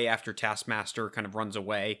subway after Taskmaster kind of runs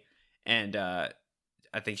away, and I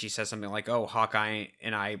think she says something like, "Oh, Hawkeye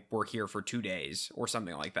and I were here for 2 days," or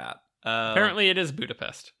something like that. Apparently, it is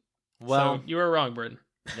Budapest. Well, so you were wrong, Britton.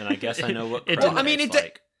 Then I guess I know what. It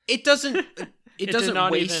doesn't. It doesn't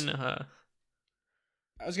not waste. Even,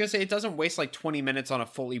 I was gonna say it doesn't waste like 20 minutes on a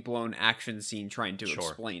fully blown action scene trying to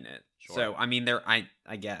explain it. Sure. So I mean, I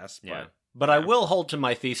guess. Yeah. But I will hold to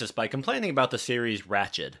my thesis by complaining about the series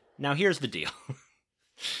Ratched. Now here's the deal.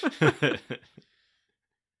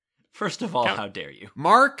 First of all, how dare you,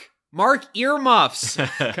 Mark earmuffs?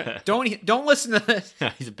 Don't listen to this.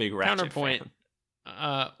 He's a big Ratched counterpoint.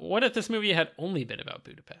 What if this movie had only been about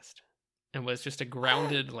Budapest and was just a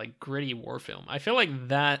grounded, like gritty war film? I feel like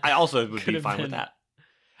that. I also would be fine with that.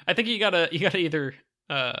 I think you gotta either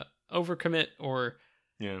overcommit or.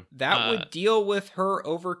 Yeah, that would deal with her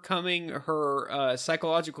overcoming her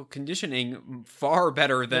psychological conditioning far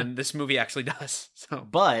better than this movie actually does. So,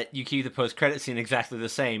 but you keep the post-credit scene exactly the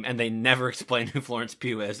same, and they never explain who Florence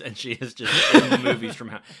Pugh is, and she is just in the movies from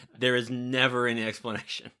how there is never any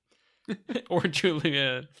explanation. Or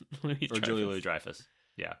Julia Louis-Dreyfus.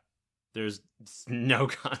 Yeah, there's no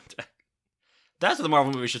context. That's what the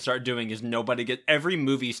Marvel movie should start doing. Is every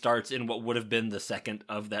movie starts in what would have been the second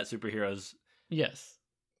of that superheroes. Yes.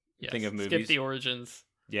 Thing of movies. Skip the origins.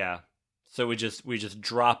 Yeah. So we just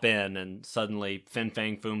drop in, and suddenly Fin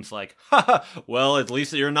Fang Foom's like, ha, well, at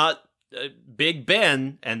least you're not Big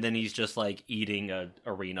Ben, and then he's just like eating an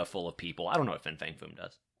arena full of people. I don't know what Fin Fang Foom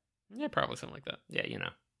does. Yeah, probably something like that. Yeah, you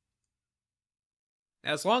know.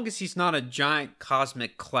 As long as he's not a giant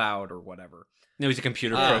cosmic cloud or whatever. No, he's a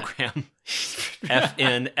computer program.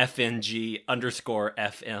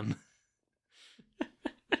 FNFNG_FM.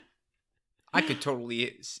 I could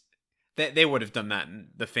totally... They would have done that in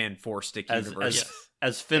the Fan Four Stick universe.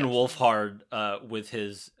 As Finn Wolfhard with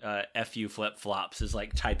his FU flip-flops is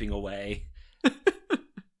like typing away.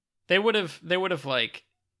 They would have like...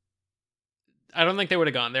 I don't think they would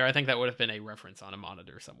have gone there. I think that would have been a reference on a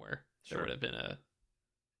monitor somewhere. Sure. There would have been a...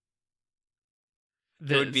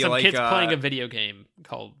 some kids playing a video game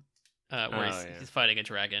called... where he's fighting a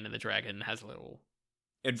dragon, and the dragon has a little...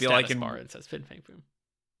 It'd be like bar and says Fin Fang Foom.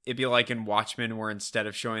 It'd be like in Watchmen, where instead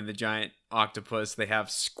of showing the giant octopus, they have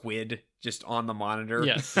squid just on the monitor.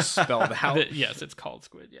 Yes. Spelled out. Yes, it's called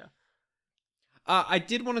squid, yeah. I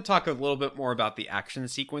did want to talk a little bit more about the action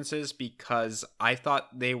sequences, because I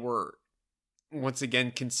thought they were, once again,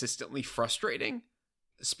 consistently frustrating.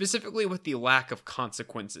 Specifically with the lack of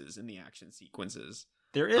consequences in the action sequences.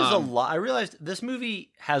 There is a lot. I realized this movie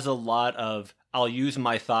has a lot of, I'll use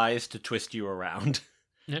my thighs to twist you around.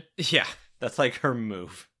 Yeah. That's like her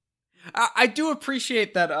move. I do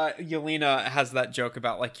appreciate that Yelena has that joke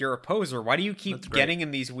about, like, you're a poser. Why do you keep getting in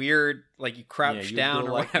these weird, like, you crouch down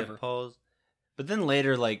or whatever? Pose. But then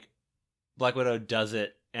later, like, Black Widow does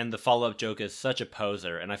it, and the follow-up joke is such a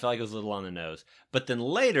poser, and I feel like it was a little on the nose. But then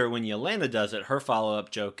later, when Yelena does it, her follow-up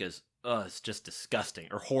joke is, it's just disgusting,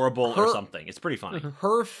 or horrible, or something. It's pretty funny.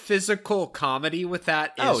 Her physical comedy with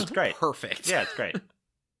that is it's great. Perfect. Yeah, it's great.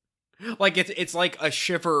 Like it's like a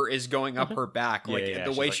shiver is going up her back. Like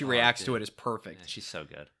the way she reacts to it is perfect. Yeah, she's so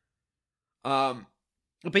good.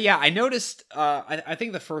 But yeah, I noticed. I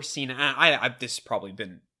think the first scene. I this has probably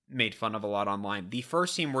been made fun of a lot online. The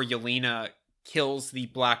first scene where Yelena kills the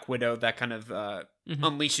Black Widow, that kind of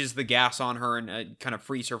unleashes the gas on her and kind of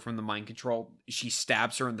frees her from the mind control. She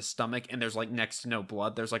stabs her in the stomach, and there's like next to no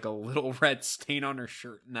blood. There's like a little red stain on her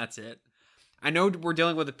shirt, and that's it. I know we're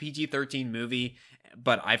dealing with a PG-13 movie,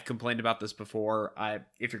 but I've complained about this before.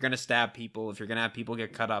 If you're going to stab people, if you're going to have people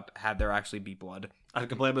get cut up, have there actually be blood. I've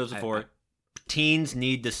complained about this before. Teens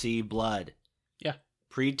need to see blood. Yeah.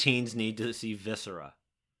 Pre-teens need to see viscera.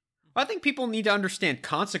 I think people need to understand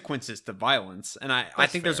consequences to violence, and I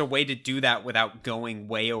think there's a way to do that without going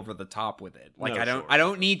way over the top with it. Like I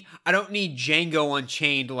don't need Django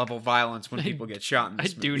Unchained level violence when people get shot in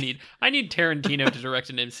this movie. I need Tarantino to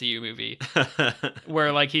direct an MCU movie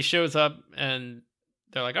where like he shows up and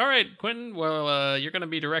they're like, "All right, Quentin, well you're going to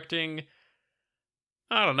be directing,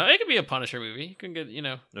 I don't know, it could be a Punisher movie. You can get,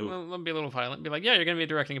 let me be a little violent. Be like, "Yeah, you're going to be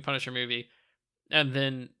directing a Punisher movie." And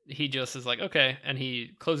then he just is like, okay, and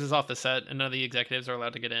he closes off the set, and none of the executives are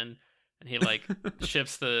allowed to get in, and he like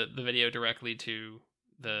ships the video directly to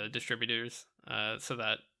the distributors, so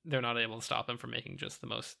that they're not able to stop him from making just the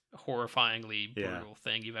most horrifyingly brutal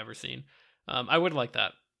thing you've ever seen. I would like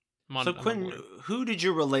that. So Quentin, who did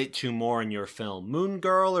you relate to more in your film, Moon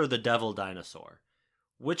Girl or the Devil Dinosaur?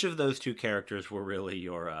 Which of those two characters were really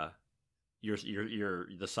your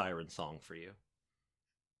the siren song for you?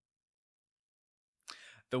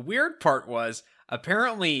 The weird part was,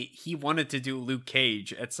 apparently, he wanted to do Luke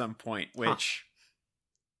Cage at some point, which...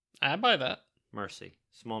 I buy that. Mercy.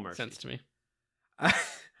 Small mercy. Sense to me.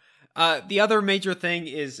 The other major thing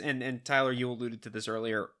is, and Tyler, you alluded to this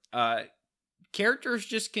earlier, characters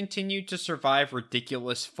just continue to survive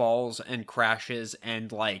ridiculous falls and crashes,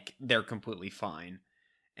 and, like, they're completely fine.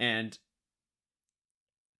 And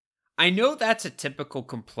I know that's a typical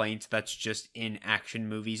complaint that's just in action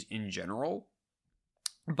movies in general,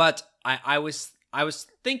 but I was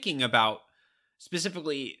thinking about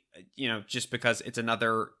specifically, just because it's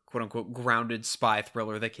another quote unquote grounded spy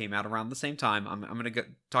thriller that came out around the same time. I'm going to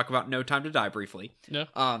talk about No Time to Die briefly.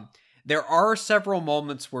 Yeah. There are several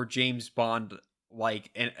moments where James Bond, like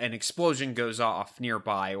an explosion goes off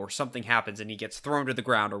nearby or something happens and he gets thrown to the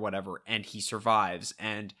ground or whatever and he survives.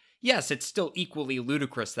 And yes, it's still equally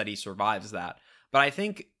ludicrous that he survives that. But I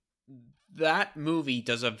think that movie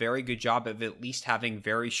does a very good job of at least having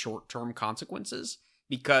very short-term consequences,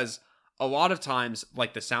 because a lot of times,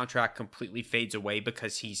 like, the soundtrack completely fades away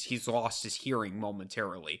because he's lost his hearing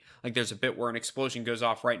momentarily. Like, there's a bit where an explosion goes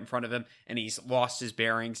off right in front of him, and he's lost his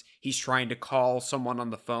bearings. He's trying to call someone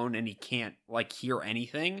on the phone, and he can't, like, hear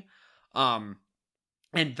anything. And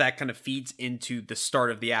that kind of feeds into the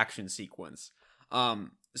start of the action sequence.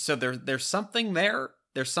 So there's something there.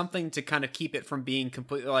 There's something to kind of keep it from being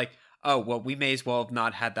completely like, oh, well, we may as well have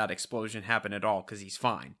not had that explosion happen at all because he's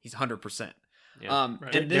fine. He's 100%. Yeah.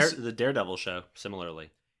 Right. And the Daredevil show, similarly.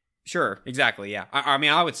 Sure, exactly, yeah. I mean,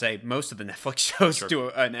 I would say most of the Netflix shows do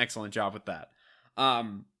an excellent job with that.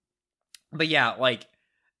 But yeah, like,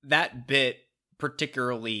 that bit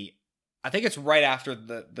particularly, I think it's right after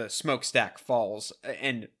the smokestack falls,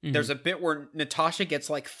 and there's a bit where Natasha gets,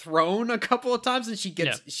 like, thrown a couple of times, and she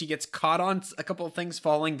gets caught on a couple of things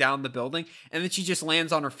falling down the building, and then she just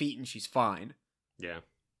lands on her feet and she's fine. Yeah.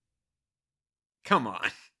 Come on.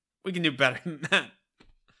 We can do better than that.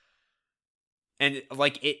 And,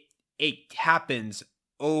 like, it happens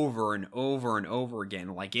over and over and over again.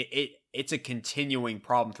 Like, it's a continuing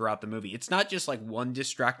problem throughout the movie. It's not just, like, one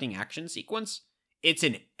distracting action sequence. It's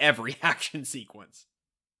in every action sequence.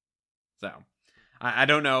 So, I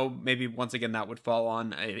don't know. Maybe, once again, that would fall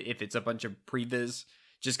on if it's a bunch of previs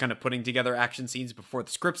just kind of putting together action scenes before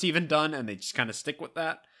the script's even done, and they just kind of stick with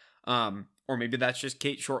that. Or maybe that's just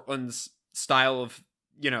Kate Shortland's style of,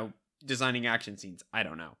 designing action scenes. I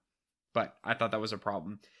don't know. But I thought that was a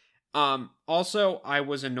problem. Also, I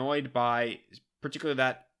was annoyed by particularly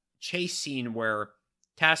that chase scene where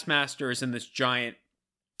Taskmaster is in this giant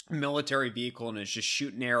military vehicle and is just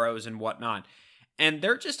shooting arrows and whatnot. And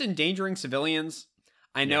they're just endangering civilians.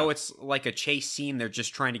 I know it's like a chase scene. They're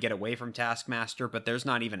just trying to get away from Taskmaster, but there's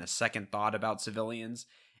not even a second thought about civilians.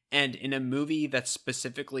 And in a movie that's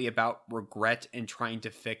specifically about regret and trying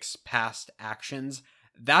to fix past actions,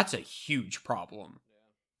 that's a huge problem.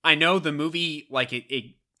 I know the movie, like,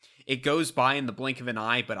 it goes by in the blink of an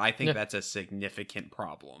eye, but I think that's a significant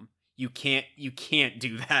problem. You can't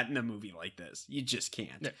do that in a movie like this. You just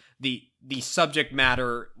can't. Yeah. The subject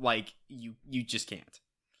matter, like, you just can't.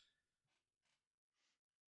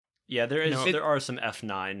 Yeah, there are some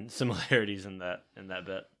F9 similarities in that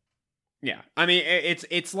bit. Yeah, I mean,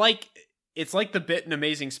 it's like the bit in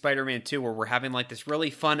Amazing Spider-Man 2 where we're having, like, this really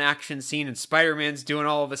fun action scene and Spider-Man's doing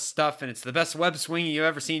all of this stuff and it's the best web swinging you've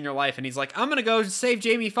ever seen in your life, and he's like, I'm gonna go save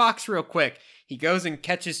Jamie Foxx real quick. He goes and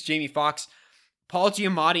catches Jamie Foxx. Paul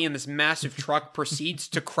Giamatti in this massive truck proceeds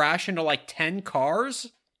to crash into, like, 10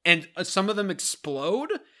 cars, and some of them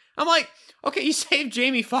explode. I'm like, okay, you saved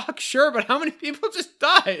Jamie Foxx, sure, but how many people just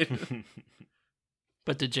died?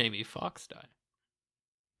 But did Jamie Foxx die?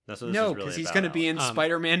 That's what no, because he's going to be in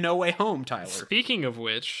Spider-Man No Way Home, Tyler. Speaking of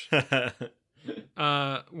which,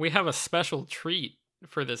 we have a special treat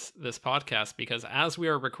for this podcast, because as we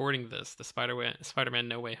are recording this, the Spider-Man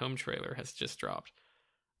No Way Home trailer has just dropped.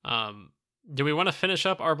 Do we want to finish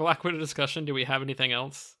up our Black Widow discussion? Do we have anything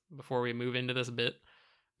else before we move into this bit?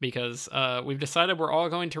 Because we've decided we're all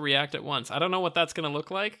going to react at once. I don't know what that's going to look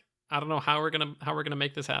like. I don't know how we're gonna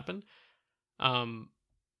make this happen. Yeah,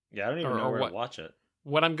 I don't even know where to watch it.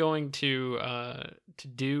 What I'm going to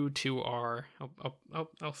do to our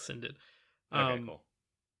I'll send it. Okay, cool.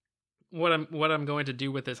 What I'm going to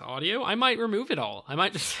do with this audio, I might remove it all. I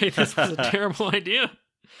might just say this was a terrible idea,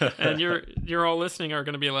 and you're all listening are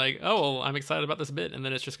going to be like, oh, well, I'm excited about this bit, and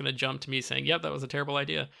then it's just going to jump to me saying, yep, that was a terrible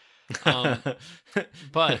idea. But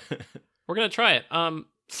we're going to try it.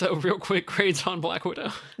 So real quick, grades on Black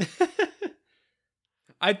Widow.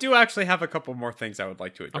 I do actually have a couple more things I would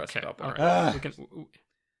like to address about Black Widow.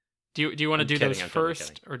 Do you want to do those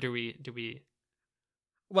first, or do we?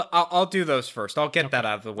 Well, I'll do those first. I'll get that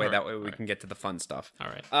out of the way. That way we can get to the fun stuff. All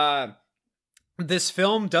right. This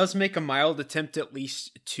film does make a mild attempt, at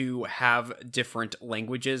least, to have different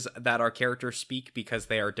languages that our characters speak because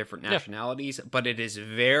they are different nationalities, but it is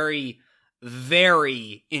very,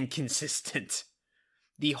 very inconsistent.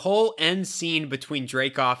 The whole end scene between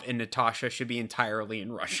Dreykov and Natasha should be entirely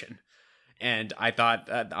in Russian. And I thought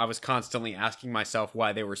that I was constantly asking myself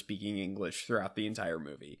why they were speaking English throughout the entire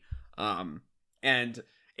movie. And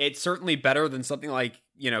it's certainly better than something like,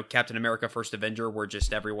 Captain America First Avenger, where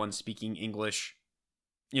just everyone's speaking English,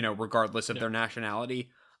 regardless of their nationality,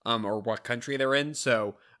 or what country they're in.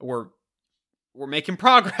 So we're making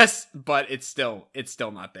progress, but it's still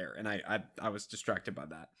not there. And I was distracted by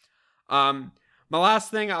that. My last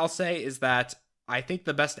thing I'll say is that I think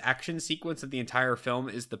the best action sequence of the entire film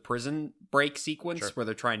is the prison break sequence where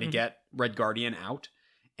they're trying to get Red Guardian out.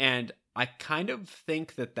 And I kind of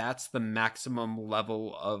think that that's the maximum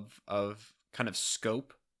level of kind of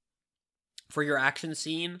scope for your action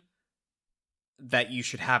scene that you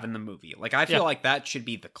should have in the movie. Like, I feel like that should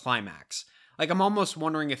be the climax. Like, I'm almost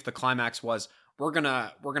wondering if the climax was, we're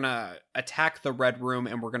gonna attack the Red Room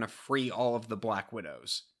and we're gonna free all of the Black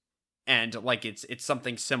Widows. And like it's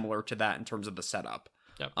something similar to that in terms of the setup.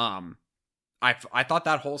 Yep. I thought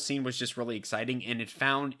that whole scene was just really exciting, and it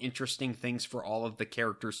found interesting things for all of the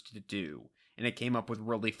characters to do, and it came up with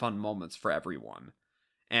really fun moments for everyone.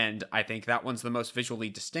 And I think that one's the most visually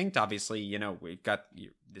distinct. Obviously, we've got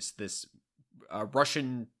this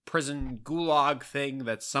Russian prison gulag thing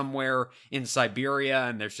that's somewhere in Siberia,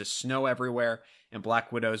 and there's just snow everywhere. And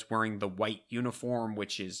Black Widow's wearing the white uniform,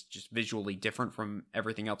 which is just visually different from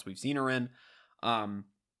everything else we've seen her in. And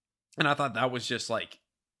I thought that was just like,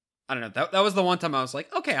 I don't know, that was the one time I was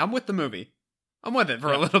like, okay, I'm with the movie. I'm with it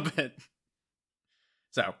for a little bit.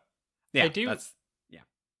 So, yeah.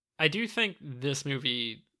 I do think this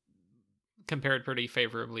movie compared pretty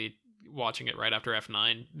favorably watching it right after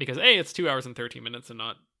F9, because A, it's 2 hours and 13 minutes and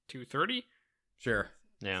not 2:30. Sure.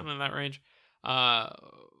 Yeah. Something in that range.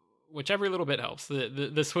 Which every little bit helps.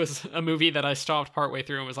 This was a movie that I stopped partway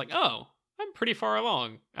through and was like, oh, I'm pretty far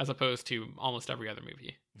along, as opposed to almost every other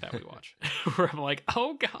movie that we watch, where I'm like,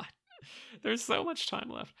 oh god, there's so much time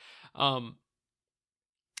left.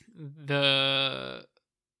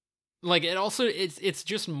 It's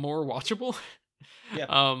just more watchable. Yeah.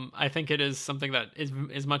 I think it is something that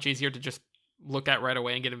is much easier to just look at right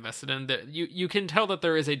away and get invested in. That you can tell that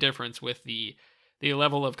there is a difference with the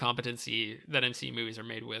level of competency that MCU movies are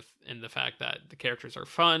made with, in the fact that the characters are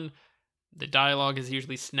fun, the dialogue is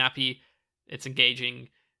usually snappy, it's engaging,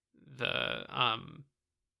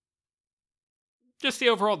 just the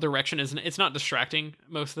overall direction it's not distracting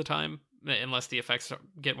most of the time, unless the effects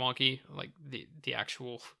get wonky. Like the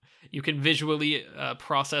actual, you can visually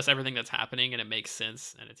process everything that's happening and it makes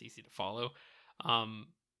sense and it's easy to follow.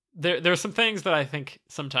 There are some things that I think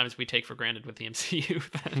sometimes we take for granted with the MCU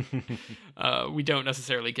that we don't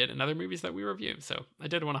necessarily get in other movies that we review. So I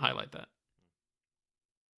did want to highlight that.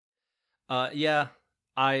 Yeah,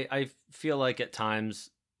 I feel like at times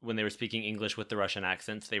when they were speaking English with the Russian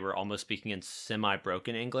accents, they were almost speaking in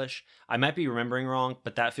semi-broken English. I might be remembering wrong,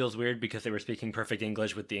 but that feels weird because they were speaking perfect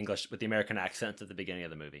English with the American accents at the beginning of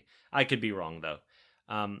the movie. I could be wrong though.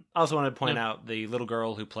 I also wanted to point out the little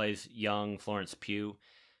girl who plays young Florence Pugh.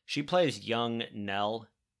 She plays young Nell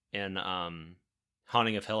in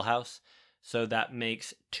Haunting of Hill House. So that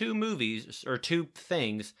makes 2 movies, or 2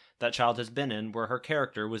 things that child has been in where her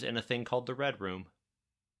character was in a thing called the Red Room.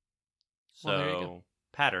 So,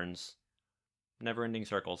 patterns. Never-ending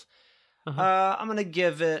circles. Uh-huh. I'm going to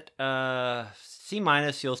give it C-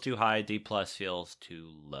 feels too high, D+ feels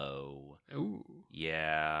too low. Ooh.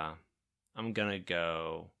 Yeah. I'm going to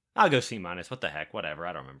go... I'll go C-. What the heck? Whatever.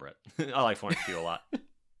 I don't remember it. I like Florence Pugh a lot.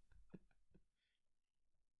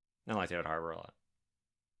 I like David Harbour a lot.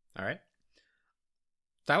 All right.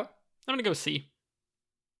 That I'm gonna go C.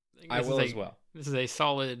 I will as well. This is a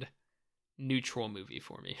solid neutral movie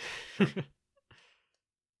for me. It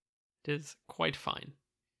is quite fine.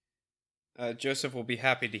 Joseph will be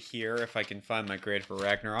happy to hear if I can find my grade for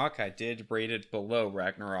Ragnarok. I did rate it below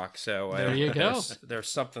Ragnarok, so there you go. There's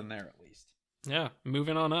something there at least. Yeah,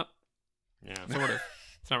 moving on up. Yeah, sort of.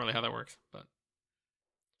 It's not really how that works, but.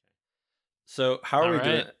 So how are we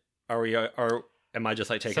doing? Am I just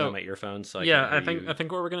like taking out my earphones? So I think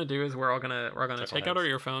what we're gonna do is we're gonna take out our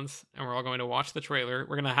earphones and we're all going to watch the trailer.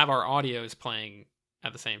 We're gonna have our audios playing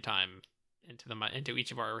at the same time into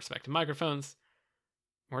each of our respective microphones.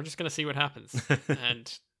 We're just gonna see what happens,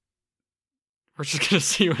 and we're just gonna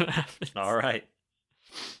see what happens. All right.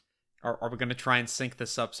 Are we gonna try and sync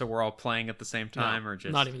this up so we're all playing at the same time, or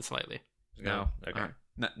just not even slightly? No. Okay.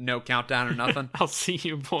 No countdown or nothing? I'll see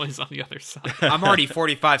you boys on the other side. I'm already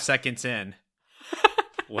 45 seconds in.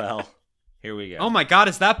 Well, here we go. Oh my god,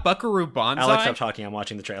 is that Buckaroo Banzai? Alex, stop talking. I'm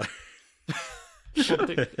watching the trailer.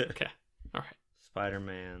 Okay. All right.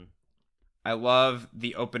 Spider-Man. I love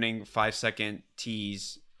the opening 5-second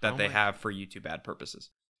tease that they have for YouTube ad purposes.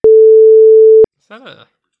 Is that a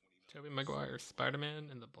Tobey Maguire, Spider-Man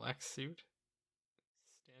in the black suit,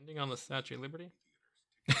 standing on the Statue of Liberty.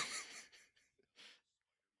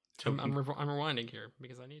 I'm rewinding here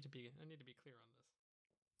because I need to be clear on this.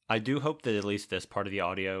 I do hope that at least this part of the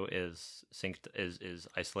audio is synced, is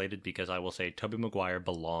isolated, because I will say Tobey Maguire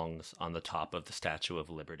belongs on the top of the Statue of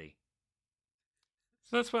Liberty.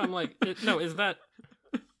 So that's what I'm like. Is that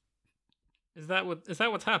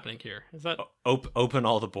what's happening here? Is that open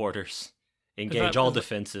all the borders, engage all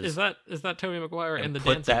defenses? Is that Tobey Maguire and the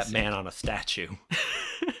put dancing that suit? man on a statue?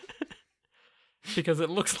 Because it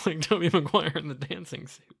looks like Tobey Maguire in the dancing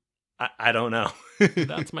suit. I don't know.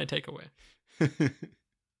 That's my takeaway.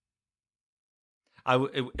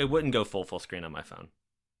 It wouldn't go full screen on my phone.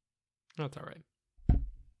 That's all right.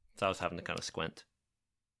 So I was having to kind of squint.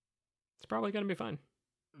 It's probably gonna be fine.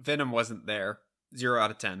 Venom wasn't there. 0 out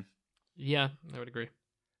of 10. Yeah, I would agree.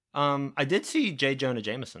 I did see J. Jonah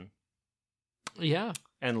Jameson. Yeah.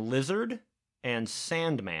 And Lizard and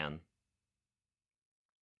Sandman.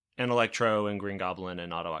 And Electro and Green Goblin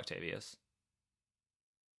and Otto Octavius.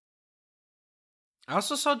 I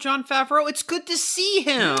also saw Jon Favreau. It's good to see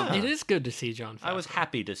him. Yeah. It is good to see Jon Favreau. I was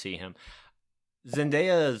happy to see him.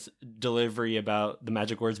 Zendaya's delivery about the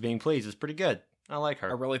magic words being pleased is pretty good. I like her.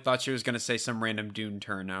 I really thought she was going to say some random Dune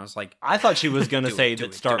turn. I was like... I thought she was going to say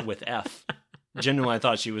that start with F. Genuinely, I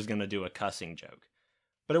thought she was going to do a cussing joke.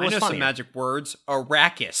 But it was funny. Some magic words.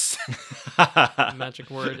 Arrakis. Magic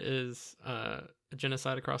word is a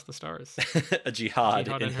genocide across the stars. A jihad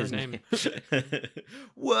in her his name.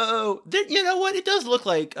 Whoa. You know what? It does look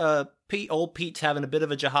like old Pete's having a bit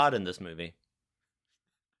of a jihad in this movie.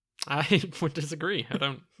 I would disagree.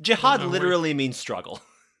 Jihad literally means struggle.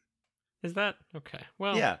 Is that? Okay.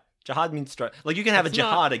 Well, yeah. Jihad means struggle. Like, you can have a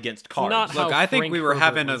jihad against cards. Look, I think we were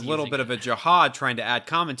having a little bit of a jihad trying to add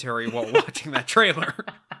commentary while watching that trailer.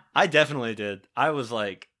 I definitely did. I was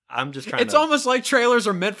like, I'm just trying It's almost like trailers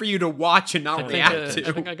are meant for you to watch and not react to.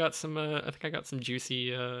 I think I got some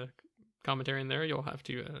juicy commentary in there. You'll have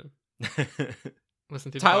to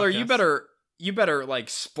listen to. Tyler, you better like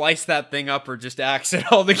splice that thing up or just axe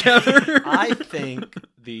it all together. I think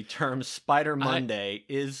the term Spider Monday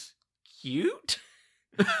is cute.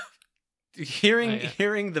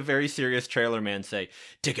 Hearing the very serious trailer man say,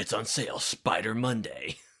 "Tickets on sale, Spider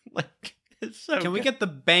Monday." Like, it's so Can we get the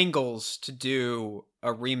Bangles to do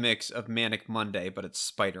a remix of Manic Monday, but it's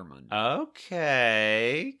Spider Monday?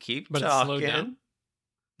 Okay, keep but talking.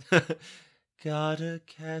 Gotta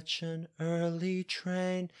catch an early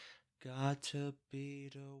train. Got to be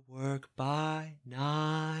to work by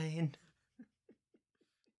 9.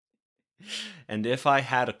 And if I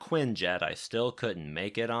had a Quinjet, I still couldn't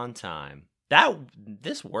make it on time.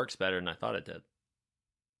 This works better than I thought it did.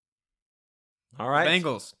 All right.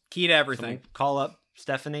 Bengals, key to everything. Someone call up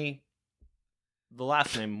Stephanie. The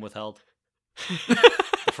last name withheld.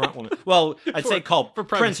 The front woman. Well, I'd say call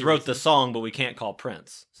Prince wrote the song, but we can't call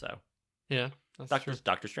Prince. So yeah, that's true.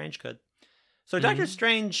 Doctor Strange could. So Doctor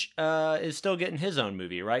Strange is still getting his own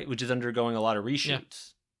movie, right? Which is undergoing a lot of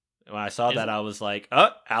reshoots. Yeah. When I saw that, I was like,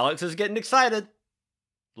 oh, Alex is getting excited.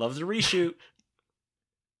 Loves a reshoot.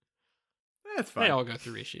 That's fine. They all go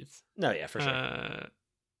through reshoots. No, yeah, for sure.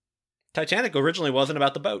 Titanic originally wasn't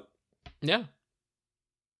about the boat. Yeah.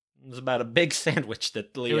 It was about a big sandwich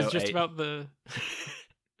that Leo ate. It was just about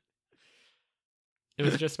It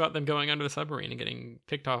was just about them going under the submarine and getting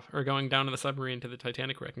picked off, or going down to the submarine to the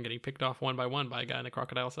Titanic wreck and getting picked off one by one by a guy in a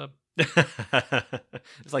crocodile sub. It's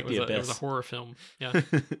like The Abyss. It was a horror film. Yeah.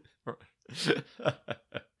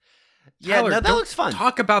 Yeah, Tyler, no, that looks fun.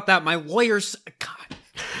 Talk about that. My lawyers... God.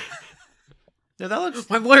 No, that looks...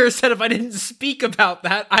 My lawyer said if I didn't speak about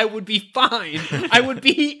that, I would be fine. I would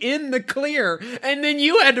be in the clear. And then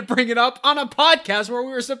you had to bring it up on a podcast where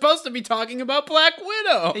we were supposed to be talking about Black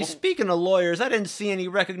Widow. Hey, speaking of lawyers, I didn't see any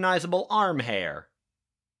recognizable arm hair.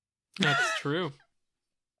 That's true.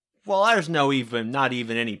 Well, there's not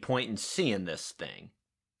even any point in seeing this thing.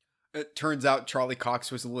 It turns out Charlie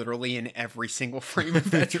Cox was literally in every single frame of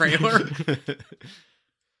that trailer.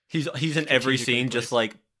 He's in every scene, just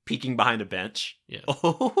like peeking behind a bench. Yes.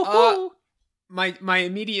 My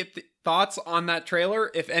immediate thoughts on that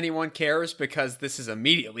trailer, if anyone cares, because this is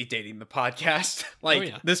immediately dating the podcast.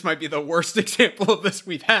 This might be the worst example of this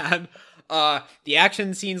we've had. The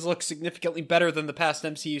action scenes look significantly better than the past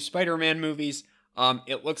MCU Spider-Man movies.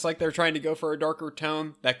 It looks like they're trying to go for a darker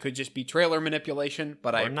tone. That could just be trailer manipulation,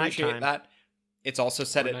 but I appreciate that. It's also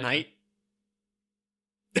set at night.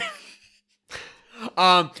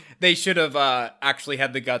 They should have actually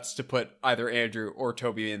had the guts to put either Andrew or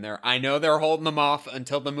Toby in there. I know they're holding them off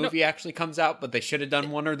until the movie actually comes out, but they should have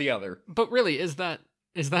done one or the other. But really, is that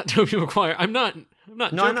Tobey Maguire? I'm not I'm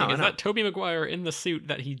not joking. Is that Tobey Maguire in the suit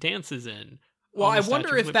that he dances in? Well, I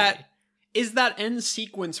wonder if that is that end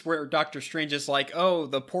sequence where Doctor Strange is like, oh,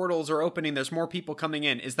 the portals are opening, there's more people coming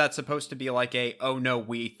in. Is that supposed to be like oh no,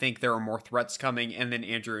 we think there are more threats coming, and then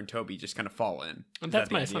Andrew and Tobey just kind of fall in?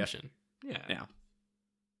 That's my assumption. Yeah.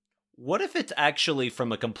 What if it's actually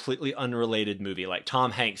from a completely unrelated movie, like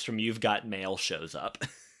Tom Hanks from You've Got Mail shows up?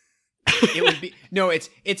 It would be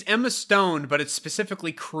it's Emma Stone, but it's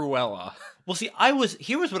specifically Cruella. Well, see,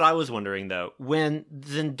 here was what I was wondering though. When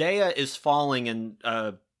Zendaya is falling and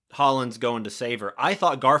Holland's going to save her, I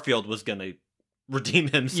thought Garfield was going to redeem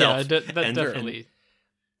himself. Yeah, that definitely.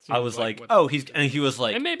 I was like, he was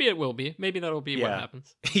like, and maybe it will be. Maybe that'll be what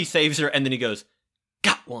happens. He saves her, and then he goes,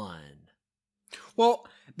 "Got one." Well,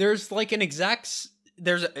 there's like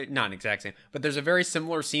there's not an exact same, but there's a very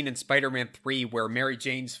similar scene in Spider-Man 3 where Mary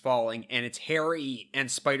Jane's falling, and it's Harry and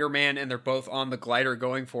Spider-Man, and they're both on the glider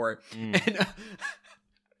going for it. And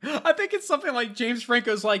I think it's something like James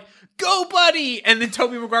Franco's like, "Go, buddy!" And then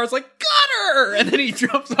Tobey Maguire's like, "Got her!" And then he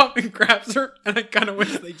jumps off and grabs her, and I kind of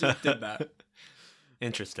wish they just did that.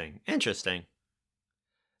 Interesting.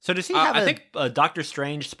 So does he have a Doctor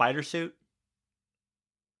Strange spider suit?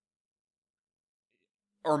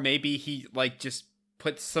 Or maybe he like just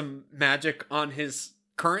puts some magic on his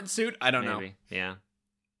current suit. I don't know. Yeah.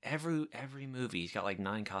 Every movie he's got like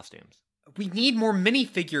 9 costumes. We need more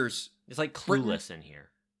minifigures. It's like Clueless in here.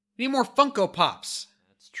 We need more Funko Pops.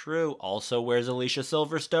 That's true. Also, where's Alicia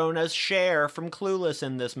Silverstone as Cher from Clueless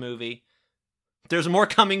in this movie? There's more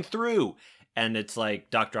coming through. And it's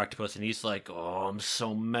like Dr. Octopus, and he's like, "Oh, I'm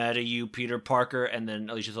so mad at you, Peter Parker." And then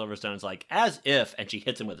Alicia Silverstone's like, "As if," and she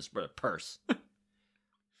hits him with his purse.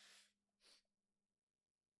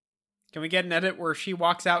 Can we get an edit where she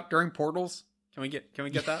walks out during portals? Can we get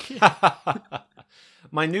that?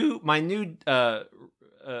 My new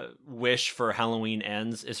wish for Halloween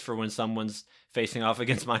Ends is for when someone's facing off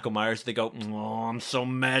against Michael Myers, they go, "Oh, I'm so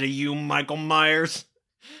mad at you, Michael Myers,"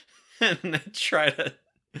 and they try to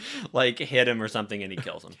like hit him or something, and he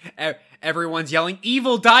kills him. Everyone's yelling,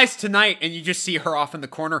 "Evil dies tonight," and you just see her off in the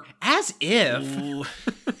corner, as if.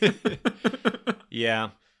 Yeah.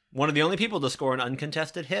 One of the only people to score an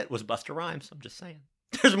uncontested hit was Busta Rhymes. I'm just saying.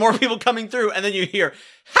 There's more people coming through, and then you hear,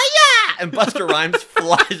 "Hiya!" And Busta Rhymes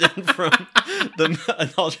flies in from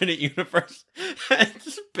an alternate universe and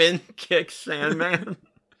spin kicks Sandman.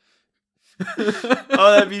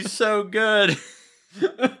 Oh, that'd be so good.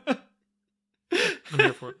 I'm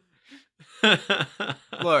here for it.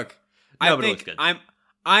 Look, I think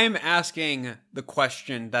I'm asking the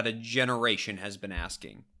question that a generation has been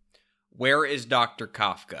asking. Where is Dr.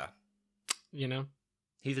 Kafka? You know?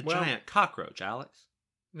 He's a giant cockroach, Alex.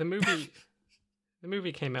 The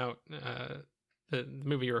movie came out, the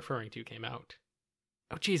movie you're referring to came out.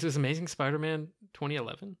 Oh, geez, was Amazing Spider-Man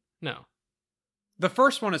 2011? No. The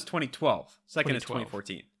first one is 2012. Second 2012. Is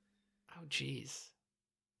 2014. Oh, geez.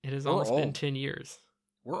 It has almost been 10 years.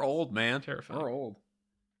 We're old, man. Terrifying. We're old.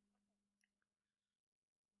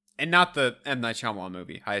 And not the M. Night Shyamalan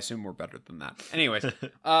movie. I assume we're better than that. Anyways,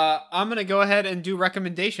 I'm going to go ahead and do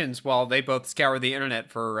recommendations while they both scour the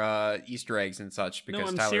internet for Easter eggs and such,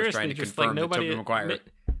 because Tyler's trying to confirm that Tobey Maguire.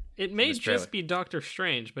 It may just be Doctor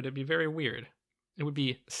Strange, but it'd be very weird. It would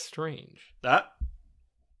be strange. That?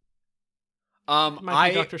 It might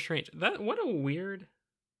be Doctor Strange. What a weird...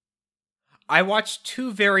 I watched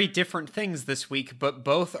 2 very different things this week, but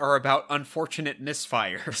both are about unfortunate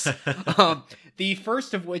misfires. The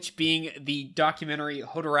first of which being the documentary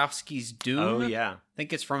Jodorowsky's Dune. Oh, yeah. I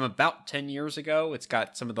think it's from about 10 years ago. It's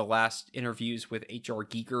got some of the last interviews with H.R.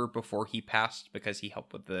 Giger before he passed, because he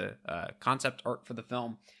helped with the concept art for the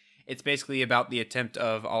film. It's basically about the attempt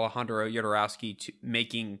of Alejandro Jodorowsky to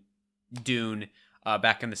making Dune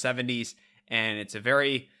back in the 70s, and it's a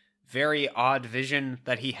very... very odd vision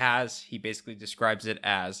that he has. He basically describes it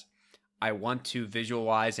as, "I want to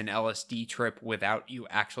visualize an LSD trip without you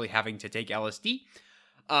actually having to take LSD."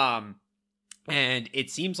 And it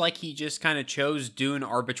seems like he just kind of chose Dune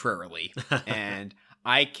arbitrarily. And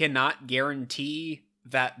I cannot guarantee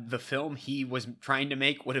that the film he was trying to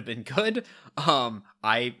make would have been good.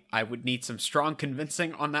 I would need some strong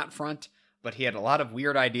convincing on that front, but he had a lot of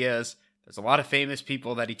weird ideas. There's a lot of famous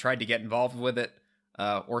people that he tried to get involved with it.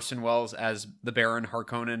 Orson Welles as the Baron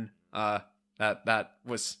Harkonnen. That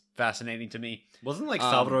was fascinating to me. Wasn't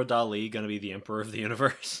Salvador Dali going to be the Emperor of the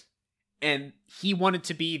Universe? And he wanted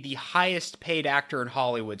to be the highest paid actor in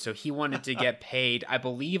Hollywood, so he wanted to get paid, I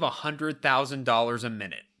believe, $100,000 a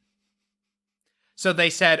minute. So they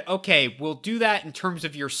said, "Okay, we'll do that in terms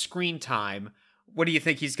of your screen time. what do you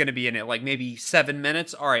think he's going to be in it? Like maybe 7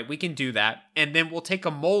 minutes? All right, we can do that. And then we'll take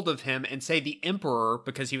a mold of him and say the Emperor,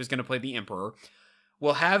 because he was going to play the Emperor,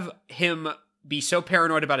 we'll have him be so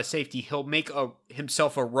paranoid about his safety, he'll make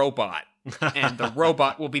himself a robot. And the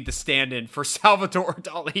robot will be the stand-in for Salvador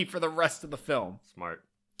Dali for the rest of the film. Smart.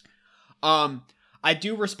 I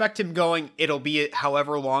do respect him going, it'll be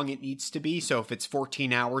however long it needs to be. So if it's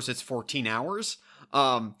 14 hours, it's 14 hours.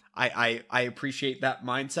 I appreciate that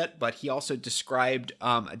mindset, but he also described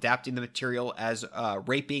adapting the material as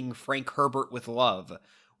raping Frank Herbert with love,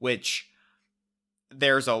 which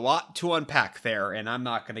there's a lot to unpack there, and I'm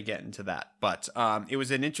not going to get into that. But it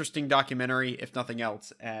was an interesting documentary, if nothing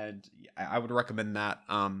else, and I would recommend that,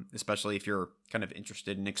 especially if you're kind of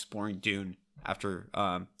interested in exploring Dune after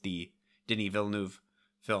the Denis Villeneuve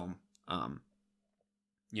film,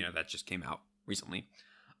 that just came out recently.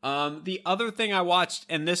 The other thing I watched,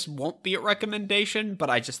 and this won't be a recommendation, but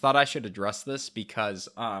I just thought I should address this because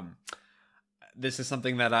this is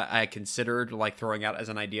something that I considered like throwing out as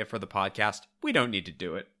an idea for the podcast. We don't need to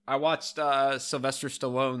do it. I watched Sylvester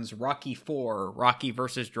Stallone's Rocky IV, Rocky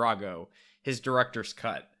vs. Drago, his director's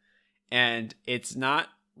cut, and it's not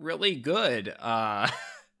really good,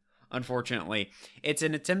 unfortunately. It's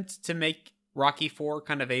an attempt to make Rocky IV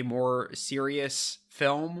kind of a more serious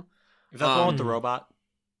film. Is that the one with the robot?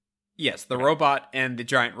 Yes, the robot and the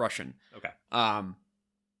giant Russian. Okay.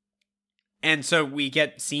 And so we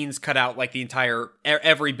get scenes cut out, like the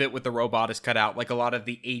every bit with the robot is cut out, like a lot of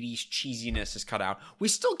the 80s cheesiness is cut out. We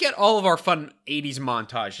still get all of our fun 80s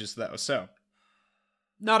montages, though, so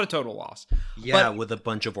not a total loss. Yeah, with a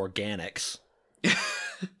bunch of organics.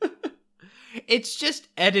 It's just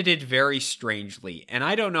edited very strangely, and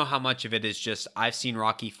I don't know how much of it is just I've seen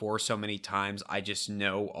Rocky IV so many times, I just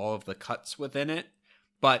know all of the cuts within it,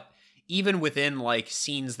 but even within like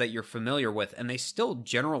scenes that you're familiar with, and they still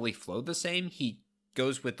generally flow the same, he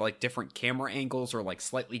goes with like different camera angles or like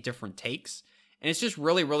slightly different takes, and it's just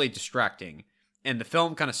really, really distracting. And the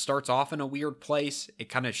film kind of starts off in a weird place. It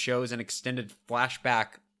kind of shows an extended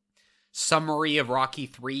flashback summary of Rocky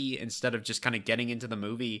 3 instead of just kind of getting into the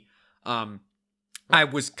movie. I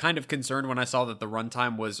was kind of concerned when I saw that the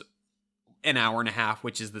runtime was an hour and a half,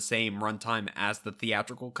 which is the same runtime as the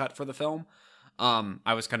theatrical cut for the film.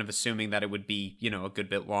 I was kind of assuming that it would be, a good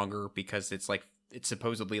bit longer because it's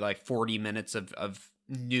supposedly like 40 minutes of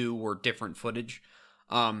new or different footage.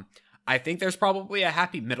 I think there's probably a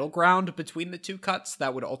happy middle ground between the two cuts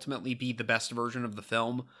that would ultimately be the best version of the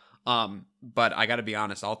film. But I gotta be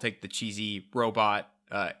honest, I'll take the cheesy robot,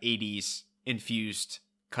 80s infused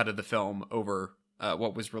cut of the film over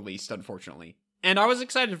what was released, unfortunately. And I was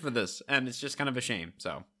excited for this, and it's just kind of a shame,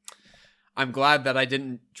 so I'm glad that I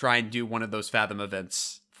didn't try and do one of those Fathom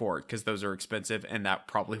events for it, because those are expensive, and that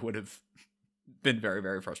probably would have been very,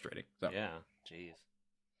 very frustrating. So yeah, jeez.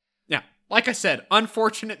 Yeah, like I said,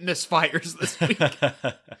 unfortunate misfires this week.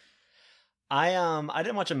 I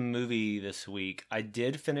didn't watch a movie this week. I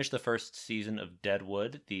did finish the first season of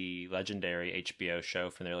Deadwood, the legendary HBO show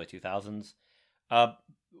from the early 2000s.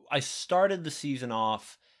 I started the season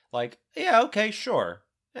off like, yeah, okay, sure.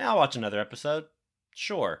 Yeah, I'll watch another episode.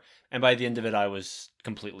 Sure. And by the end of it, I was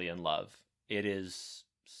completely in love. It is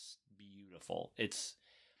beautiful.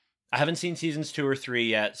 I haven't seen seasons 2 or 3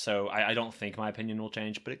 yet, so I don't think my opinion will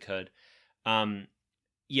change, but it could.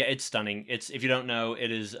 Yeah, it's stunning. If you don't know,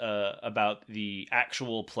 it is about the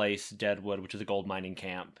actual place, Deadwood, which is a gold mining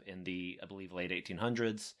camp in the, I believe, late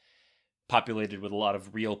 1800s, populated with a lot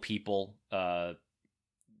of real people,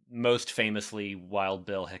 most famously Wild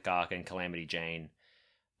Bill Hickok and Calamity Jane.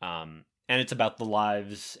 And it's about the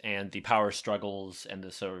lives and the power struggles and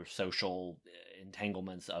the sort of social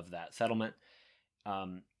entanglements of that settlement.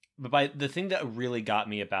 But the thing that really got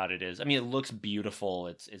me about it is, I mean, it looks beautiful.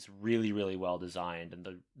 It's really, really well designed, and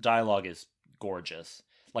the dialogue is gorgeous.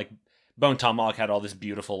 Like Bone Tomahawk had all this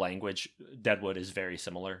beautiful language. Deadwood is very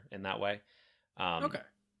similar in that way. Okay.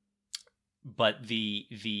 But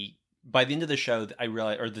by the end of the show, I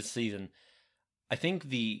realized, or the season, I think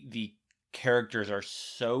the characters are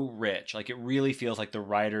so rich. Like, it really feels like the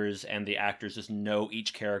writers and the actors just know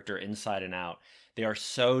each character inside and out. They are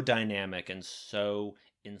so dynamic and so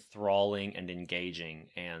enthralling and engaging,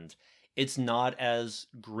 and it's not as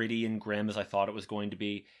gritty and grim as I thought it was going to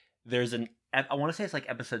be. There's I want to say it's like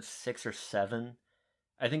episode 6 or 7.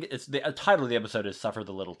 I think it's the title of the episode is "Suffer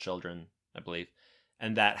the Little Children," I believe,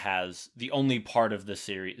 and that has the only part of the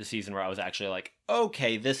season where I was actually like,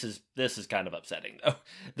 okay, this is kind of upsetting though.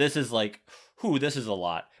 This is like, this is a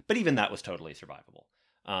lot. But even that was totally survivable.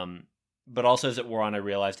 But also as it wore on, I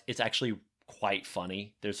realized it's actually quite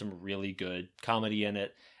funny. There's some really good comedy in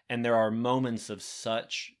it, and there are moments of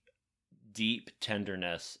such deep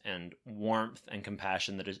tenderness and warmth and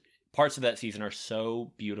compassion that is parts of that season are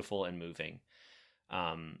so beautiful and moving.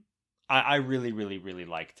 I really, really, really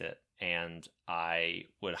liked it, and I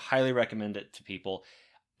would highly recommend it to people.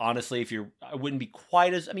 Honestly, I wouldn't be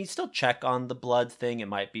quite as, I mean, still check on the blood thing. It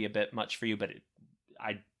might be a bit much for you, but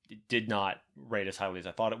I did not rate as highly as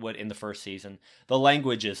I thought it would in the first season. The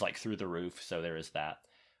language is like through the roof, so there is that.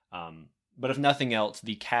 But if nothing else,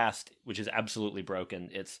 the cast, which is absolutely broken,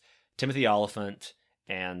 it's Timothy Olyphant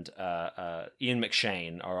and Ian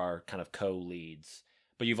McShane are our kind of co-leads.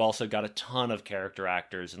 But you've also got a ton of character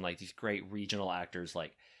actors and like these great regional actors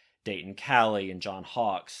like Dayton Calley and John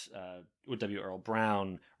Hawkes, W. Earl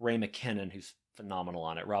Brown, Ray McKinnon, who's phenomenal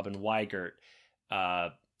on it, Robin Weigert,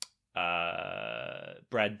 Brad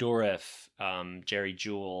Dourif, Jerry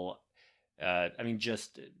Jewell. I mean,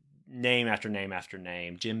 just name after name after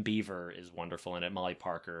name. Jim Beaver is wonderful in it, Molly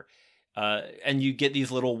Parker. And you get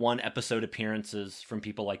these little one-episode appearances from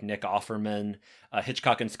people like Nick Offerman.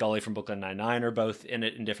 Hitchcock and Scully from Brooklyn Nine-Nine are both in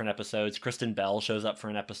it in different episodes. Kristen Bell shows up for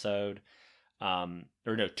an episode. Or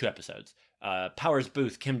no, 2 episodes. Powers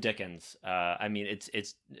Booth, Kim Dickens. I mean,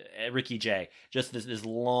 it's Ricky Jay. Just this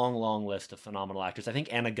long list of phenomenal actors. I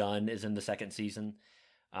think Anna Gunn is in the 2nd season.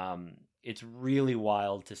 It's really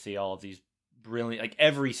wild to see all of these brilliant, like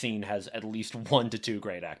every scene has at least 1 to 2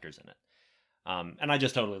 great actors in it. And I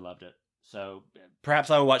just totally loved it. So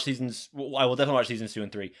perhaps I will definitely watch seasons 2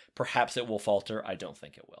 and 3. Perhaps it will falter. I don't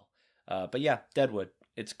think it will. But yeah, Deadwood.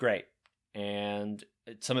 It's great. And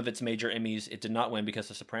some of its major Emmys, it did not win because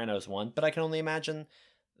The Sopranos won, but I can only imagine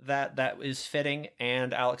that is fitting,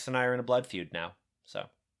 and Alex and I are in a blood feud now. So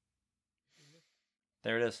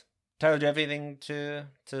there it is. Tyler, do you have anything to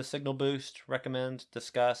signal boost, recommend,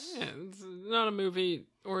 discuss? Yeah, it's not a movie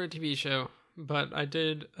or a TV show, but I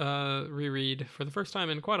did reread for the first time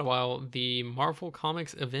in quite a while the Marvel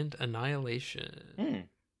Comics event Annihilation.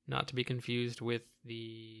 Not to be confused with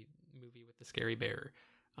the movie with the scary bear.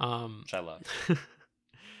 Which I love.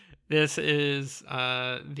 This is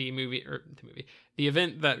the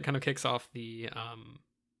event that kind of kicks off the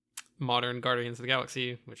modern Guardians of the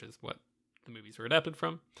Galaxy, which is what the movies were adapted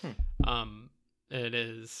from. It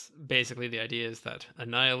is basically, the idea is that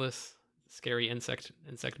Annihilus, scary insect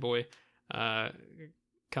boy,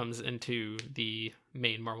 comes into the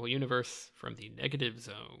main Marvel universe from the Negative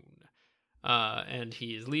Zone, and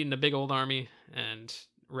he's leading a big old army and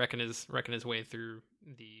wrecking his way through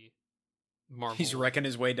the Marvel. He's wrecking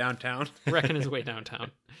his way downtown. Wrecking his way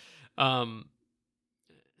downtown. And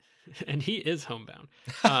he is homebound.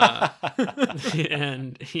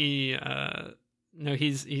 And he's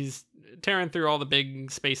tearing through all the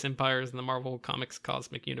big space empires in the Marvel Comics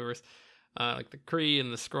cosmic universe, like the Kree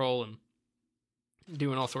and the Skrull, and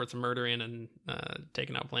doing all sorts of murdering and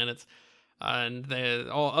taking out planets. And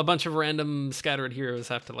a bunch of random scattered heroes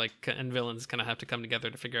and villains kind of have to come together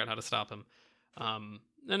to figure out how to stop him.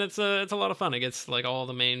 And it's a lot of fun. It gets like all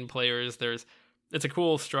the main players. It's a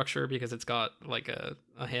cool structure because it's got like a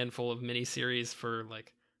handful of mini series for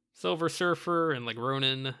like Silver Surfer and like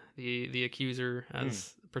Ronan, the accuser,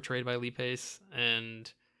 as portrayed by Lee Pace,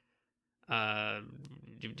 and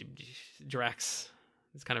Drax.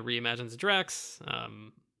 It's kind of reimagines Drax.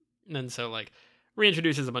 And so like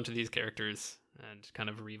reintroduces a bunch of these characters and kind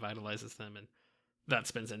of revitalizes them, and that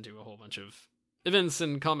spins into a whole bunch of events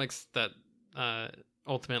and comics that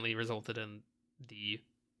ultimately resulted in the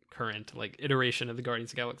current like iteration of the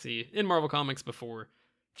Guardians of the Galaxy in Marvel Comics before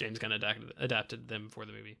James Gunn adapted them for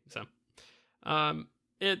the movie. So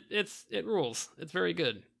it rules. It's very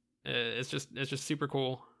good. It's just super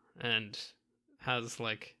cool and has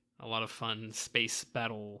like a lot of fun space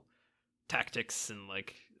battle tactics and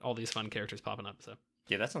like all these fun characters popping up. So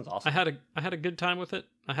yeah, that sounds awesome. I had a good time with it.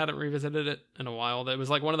 I hadn't revisited it in a while. That was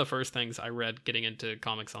like one of the first things I read getting into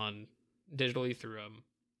comics on digitally through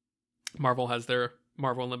Marvel has their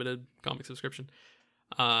Marvel Unlimited comic subscription.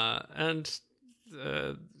 And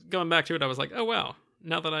going back to it, I was like, oh wow,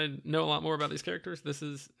 now that I know a lot more about these characters, this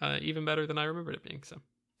is even better than I remembered it being. So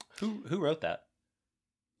who wrote that?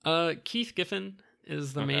 Keith Giffen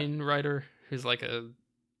is the main writer, who's like a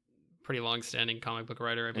pretty long-standing comic book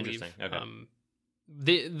writer, I believe. Interesting. Okay.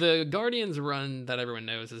 The Guardians run that everyone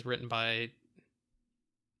knows is written by,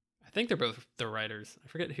 I think they're both the writers. I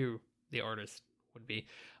forget who the artist would be.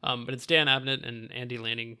 But it's Dan Abnett and Andy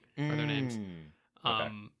Lanning are their names. Okay.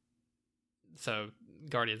 So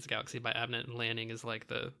Guardians of the Galaxy by Abnett and Lanning is like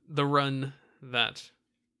the run that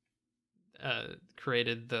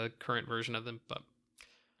created the current version of them. But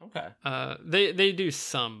okay. They do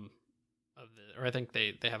some of the, or I think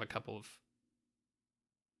they have a couple of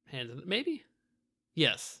hands in it. Maybe?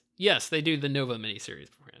 Yes, they do the Nova miniseries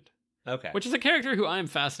beforehand. Okay. Which is a character who I'm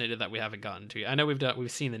fascinated that we haven't gotten to. I know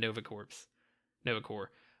we've seen the Nova Corps.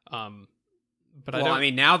 But I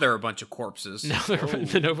mean, now there are a bunch of corpses. Now there are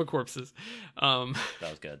the Nova Corpses. That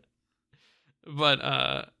was good.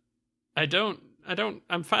 But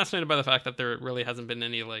I'm fascinated by the fact that there really hasn't been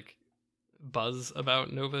any like buzz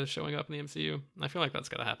about Nova showing up in the MCU. I feel like that's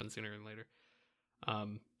got to happen sooner than later.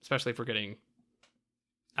 Especially if we're getting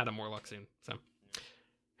Adam Warlock soon. So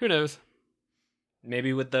who knows?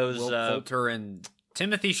 Maybe with those Will Poulter and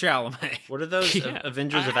Timothy Chalamet. What are those?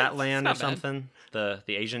 Avengers of Atlan or something? The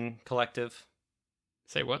Asian collective.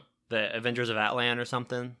 Say what? The Avengers of Atlan or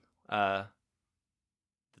something.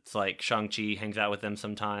 It's like Shang-Chi hangs out with them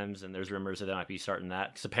sometimes, and there's rumors that they might be starting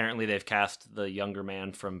that. Because apparently they've cast the younger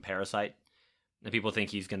man from Parasite, and people think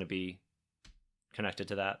he's going to be connected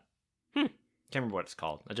to that. Can't remember what it's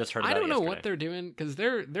called. I just heard about it yesterday. I don't know what they're doing, because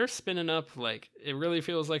they're spinning up, like, it really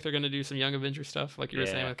feels like they're going to do some Young Avengers stuff, like you were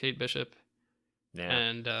saying with Kate Bishop. Yeah.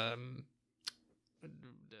 And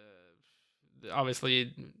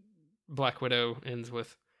obviously Black Widow ends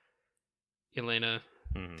with Elena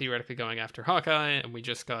theoretically going after Hawkeye, and we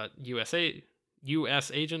just got U.S.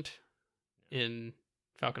 agent in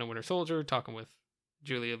Falcon and Winter Soldier talking with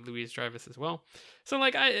Julia Louis-Dreyfus as well. So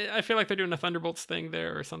like I feel like they're doing a Thunderbolts thing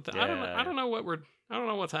there or something. Yeah. I don't know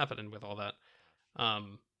what's happening with all that.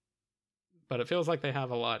 But it feels like they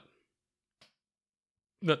have a lot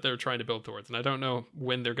that they're trying to build towards, and I don't know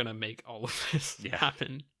when they're gonna make all of this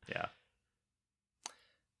happen. Yeah.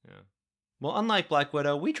 Well, unlike Black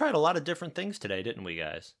Widow, we tried a lot of different things today, didn't we,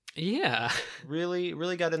 guys? Yeah. Really,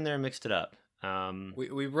 really got in there and mixed it up.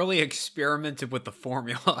 We really experimented with the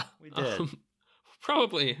formula. We did. We'll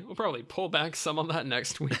probably pull back some of that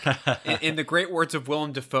next week. In the great words of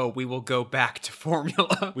Willem Dafoe, we will go back to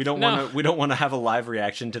formula. We don't want to have a live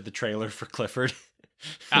reaction to the trailer for Clifford.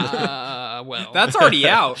 Well, that's already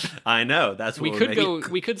out. I know. That's what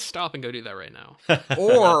we could stop and go do that right now,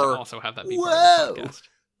 or also have that be part of the podcast.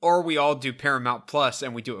 Or we all do Paramount Plus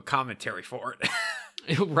and we do a commentary for it.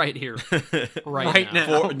 Right here. Right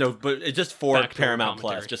now. But it's just for Backdoor Paramount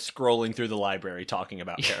Plus, just scrolling through the library talking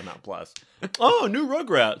about Paramount Plus. Oh, new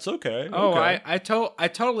Rugrats. Okay. Oh, okay. I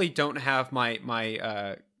totally don't have my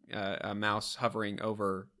mouse hovering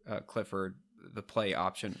over Clifford, the play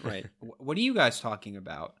option, right? What are you guys talking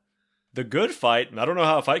about? The good fight. I don't know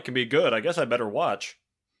how a fight can be good. I guess I better watch.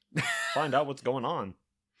 Find out what's going on.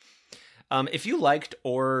 If you liked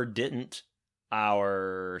or didn't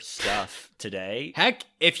our stuff today, heck,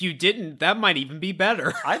 if you didn't, that might even be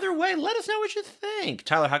better. Either way, let us know what you think.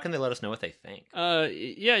 Tyler, how can they let us know what they think?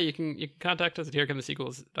 You can contact us at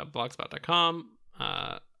herecomethesequels.blogspot.com.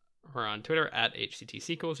 We're on Twitter at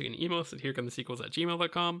HCTsequels. You can email us at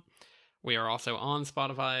herecomethesequels@gmail.com. We are also on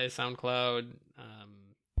Spotify, SoundCloud,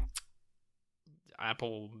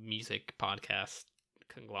 Apple Music podcast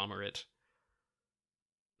conglomerate,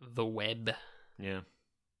 the web. Yeah.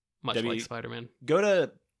 Much like Spider-Man. Go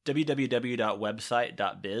to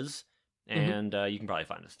www.website.biz and you can probably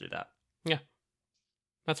find us through that. Yeah.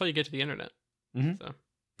 That's how you get to the internet. Mm-hmm. So.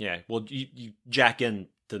 Yeah. Well, you jack in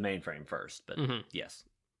the mainframe first, but yes.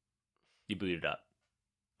 You boot it up.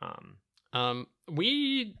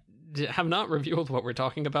 We have not revealed what we're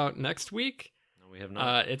talking about next week. No, we have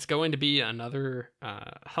not. It's going to be another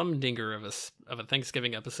humdinger of a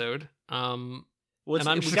Thanksgiving episode. We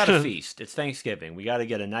got to feast. It's Thanksgiving. We got to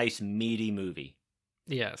get a nice meaty movie.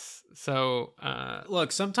 Yes. So,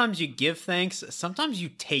 look, sometimes you give thanks, sometimes you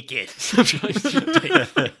take it. Sometimes you take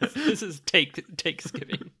thanks. This is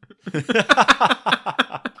Takesgiving.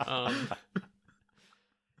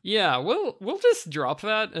 Yeah, we'll just drop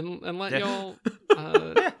that and let y'all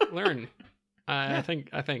learn. I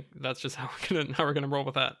think that's just how we're gonna roll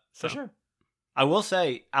with that. So. For sure. I will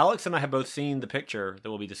say, Alex and I have both seen the picture that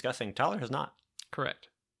we'll be discussing. Tyler has not. Correct.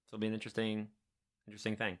 So it'll be an interesting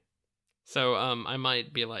thing. So I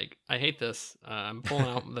might be like, I hate this. I'm pulling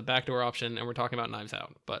out the backdoor option, and we're talking about Knives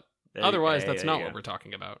Out. But otherwise, that's not what we're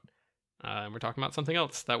talking about. We're talking about something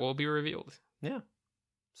else that will be revealed. Yeah.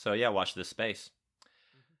 So yeah, watch this space.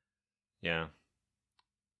 Yeah.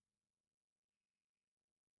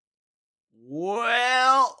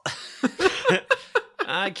 Well,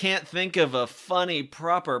 I can't think of a funny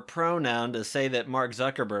proper pronoun to say that Mark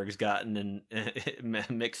Zuckerberg's gotten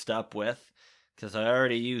mixed up with, because I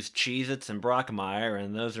already used Cheez-Its and Brockmire,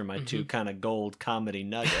 and those are my two kind of gold comedy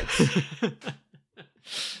nuggets.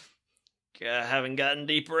 I haven't gotten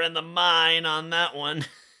deeper in the mine on that one.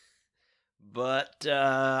 But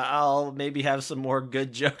I'll maybe have some more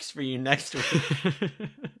good jokes for you next week.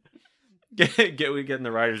 We get in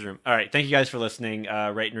the writer's room. All right. Thank you guys for listening.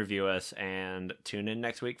 Rate and review us, and tune in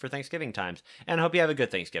next week for Thanksgiving times. And I hope you have a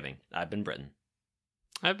good Thanksgiving. I've been Britton.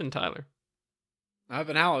 I've been Tyler. I've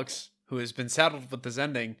been Alex, who has been saddled with this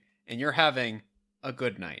ending, and you're having a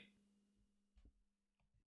good night.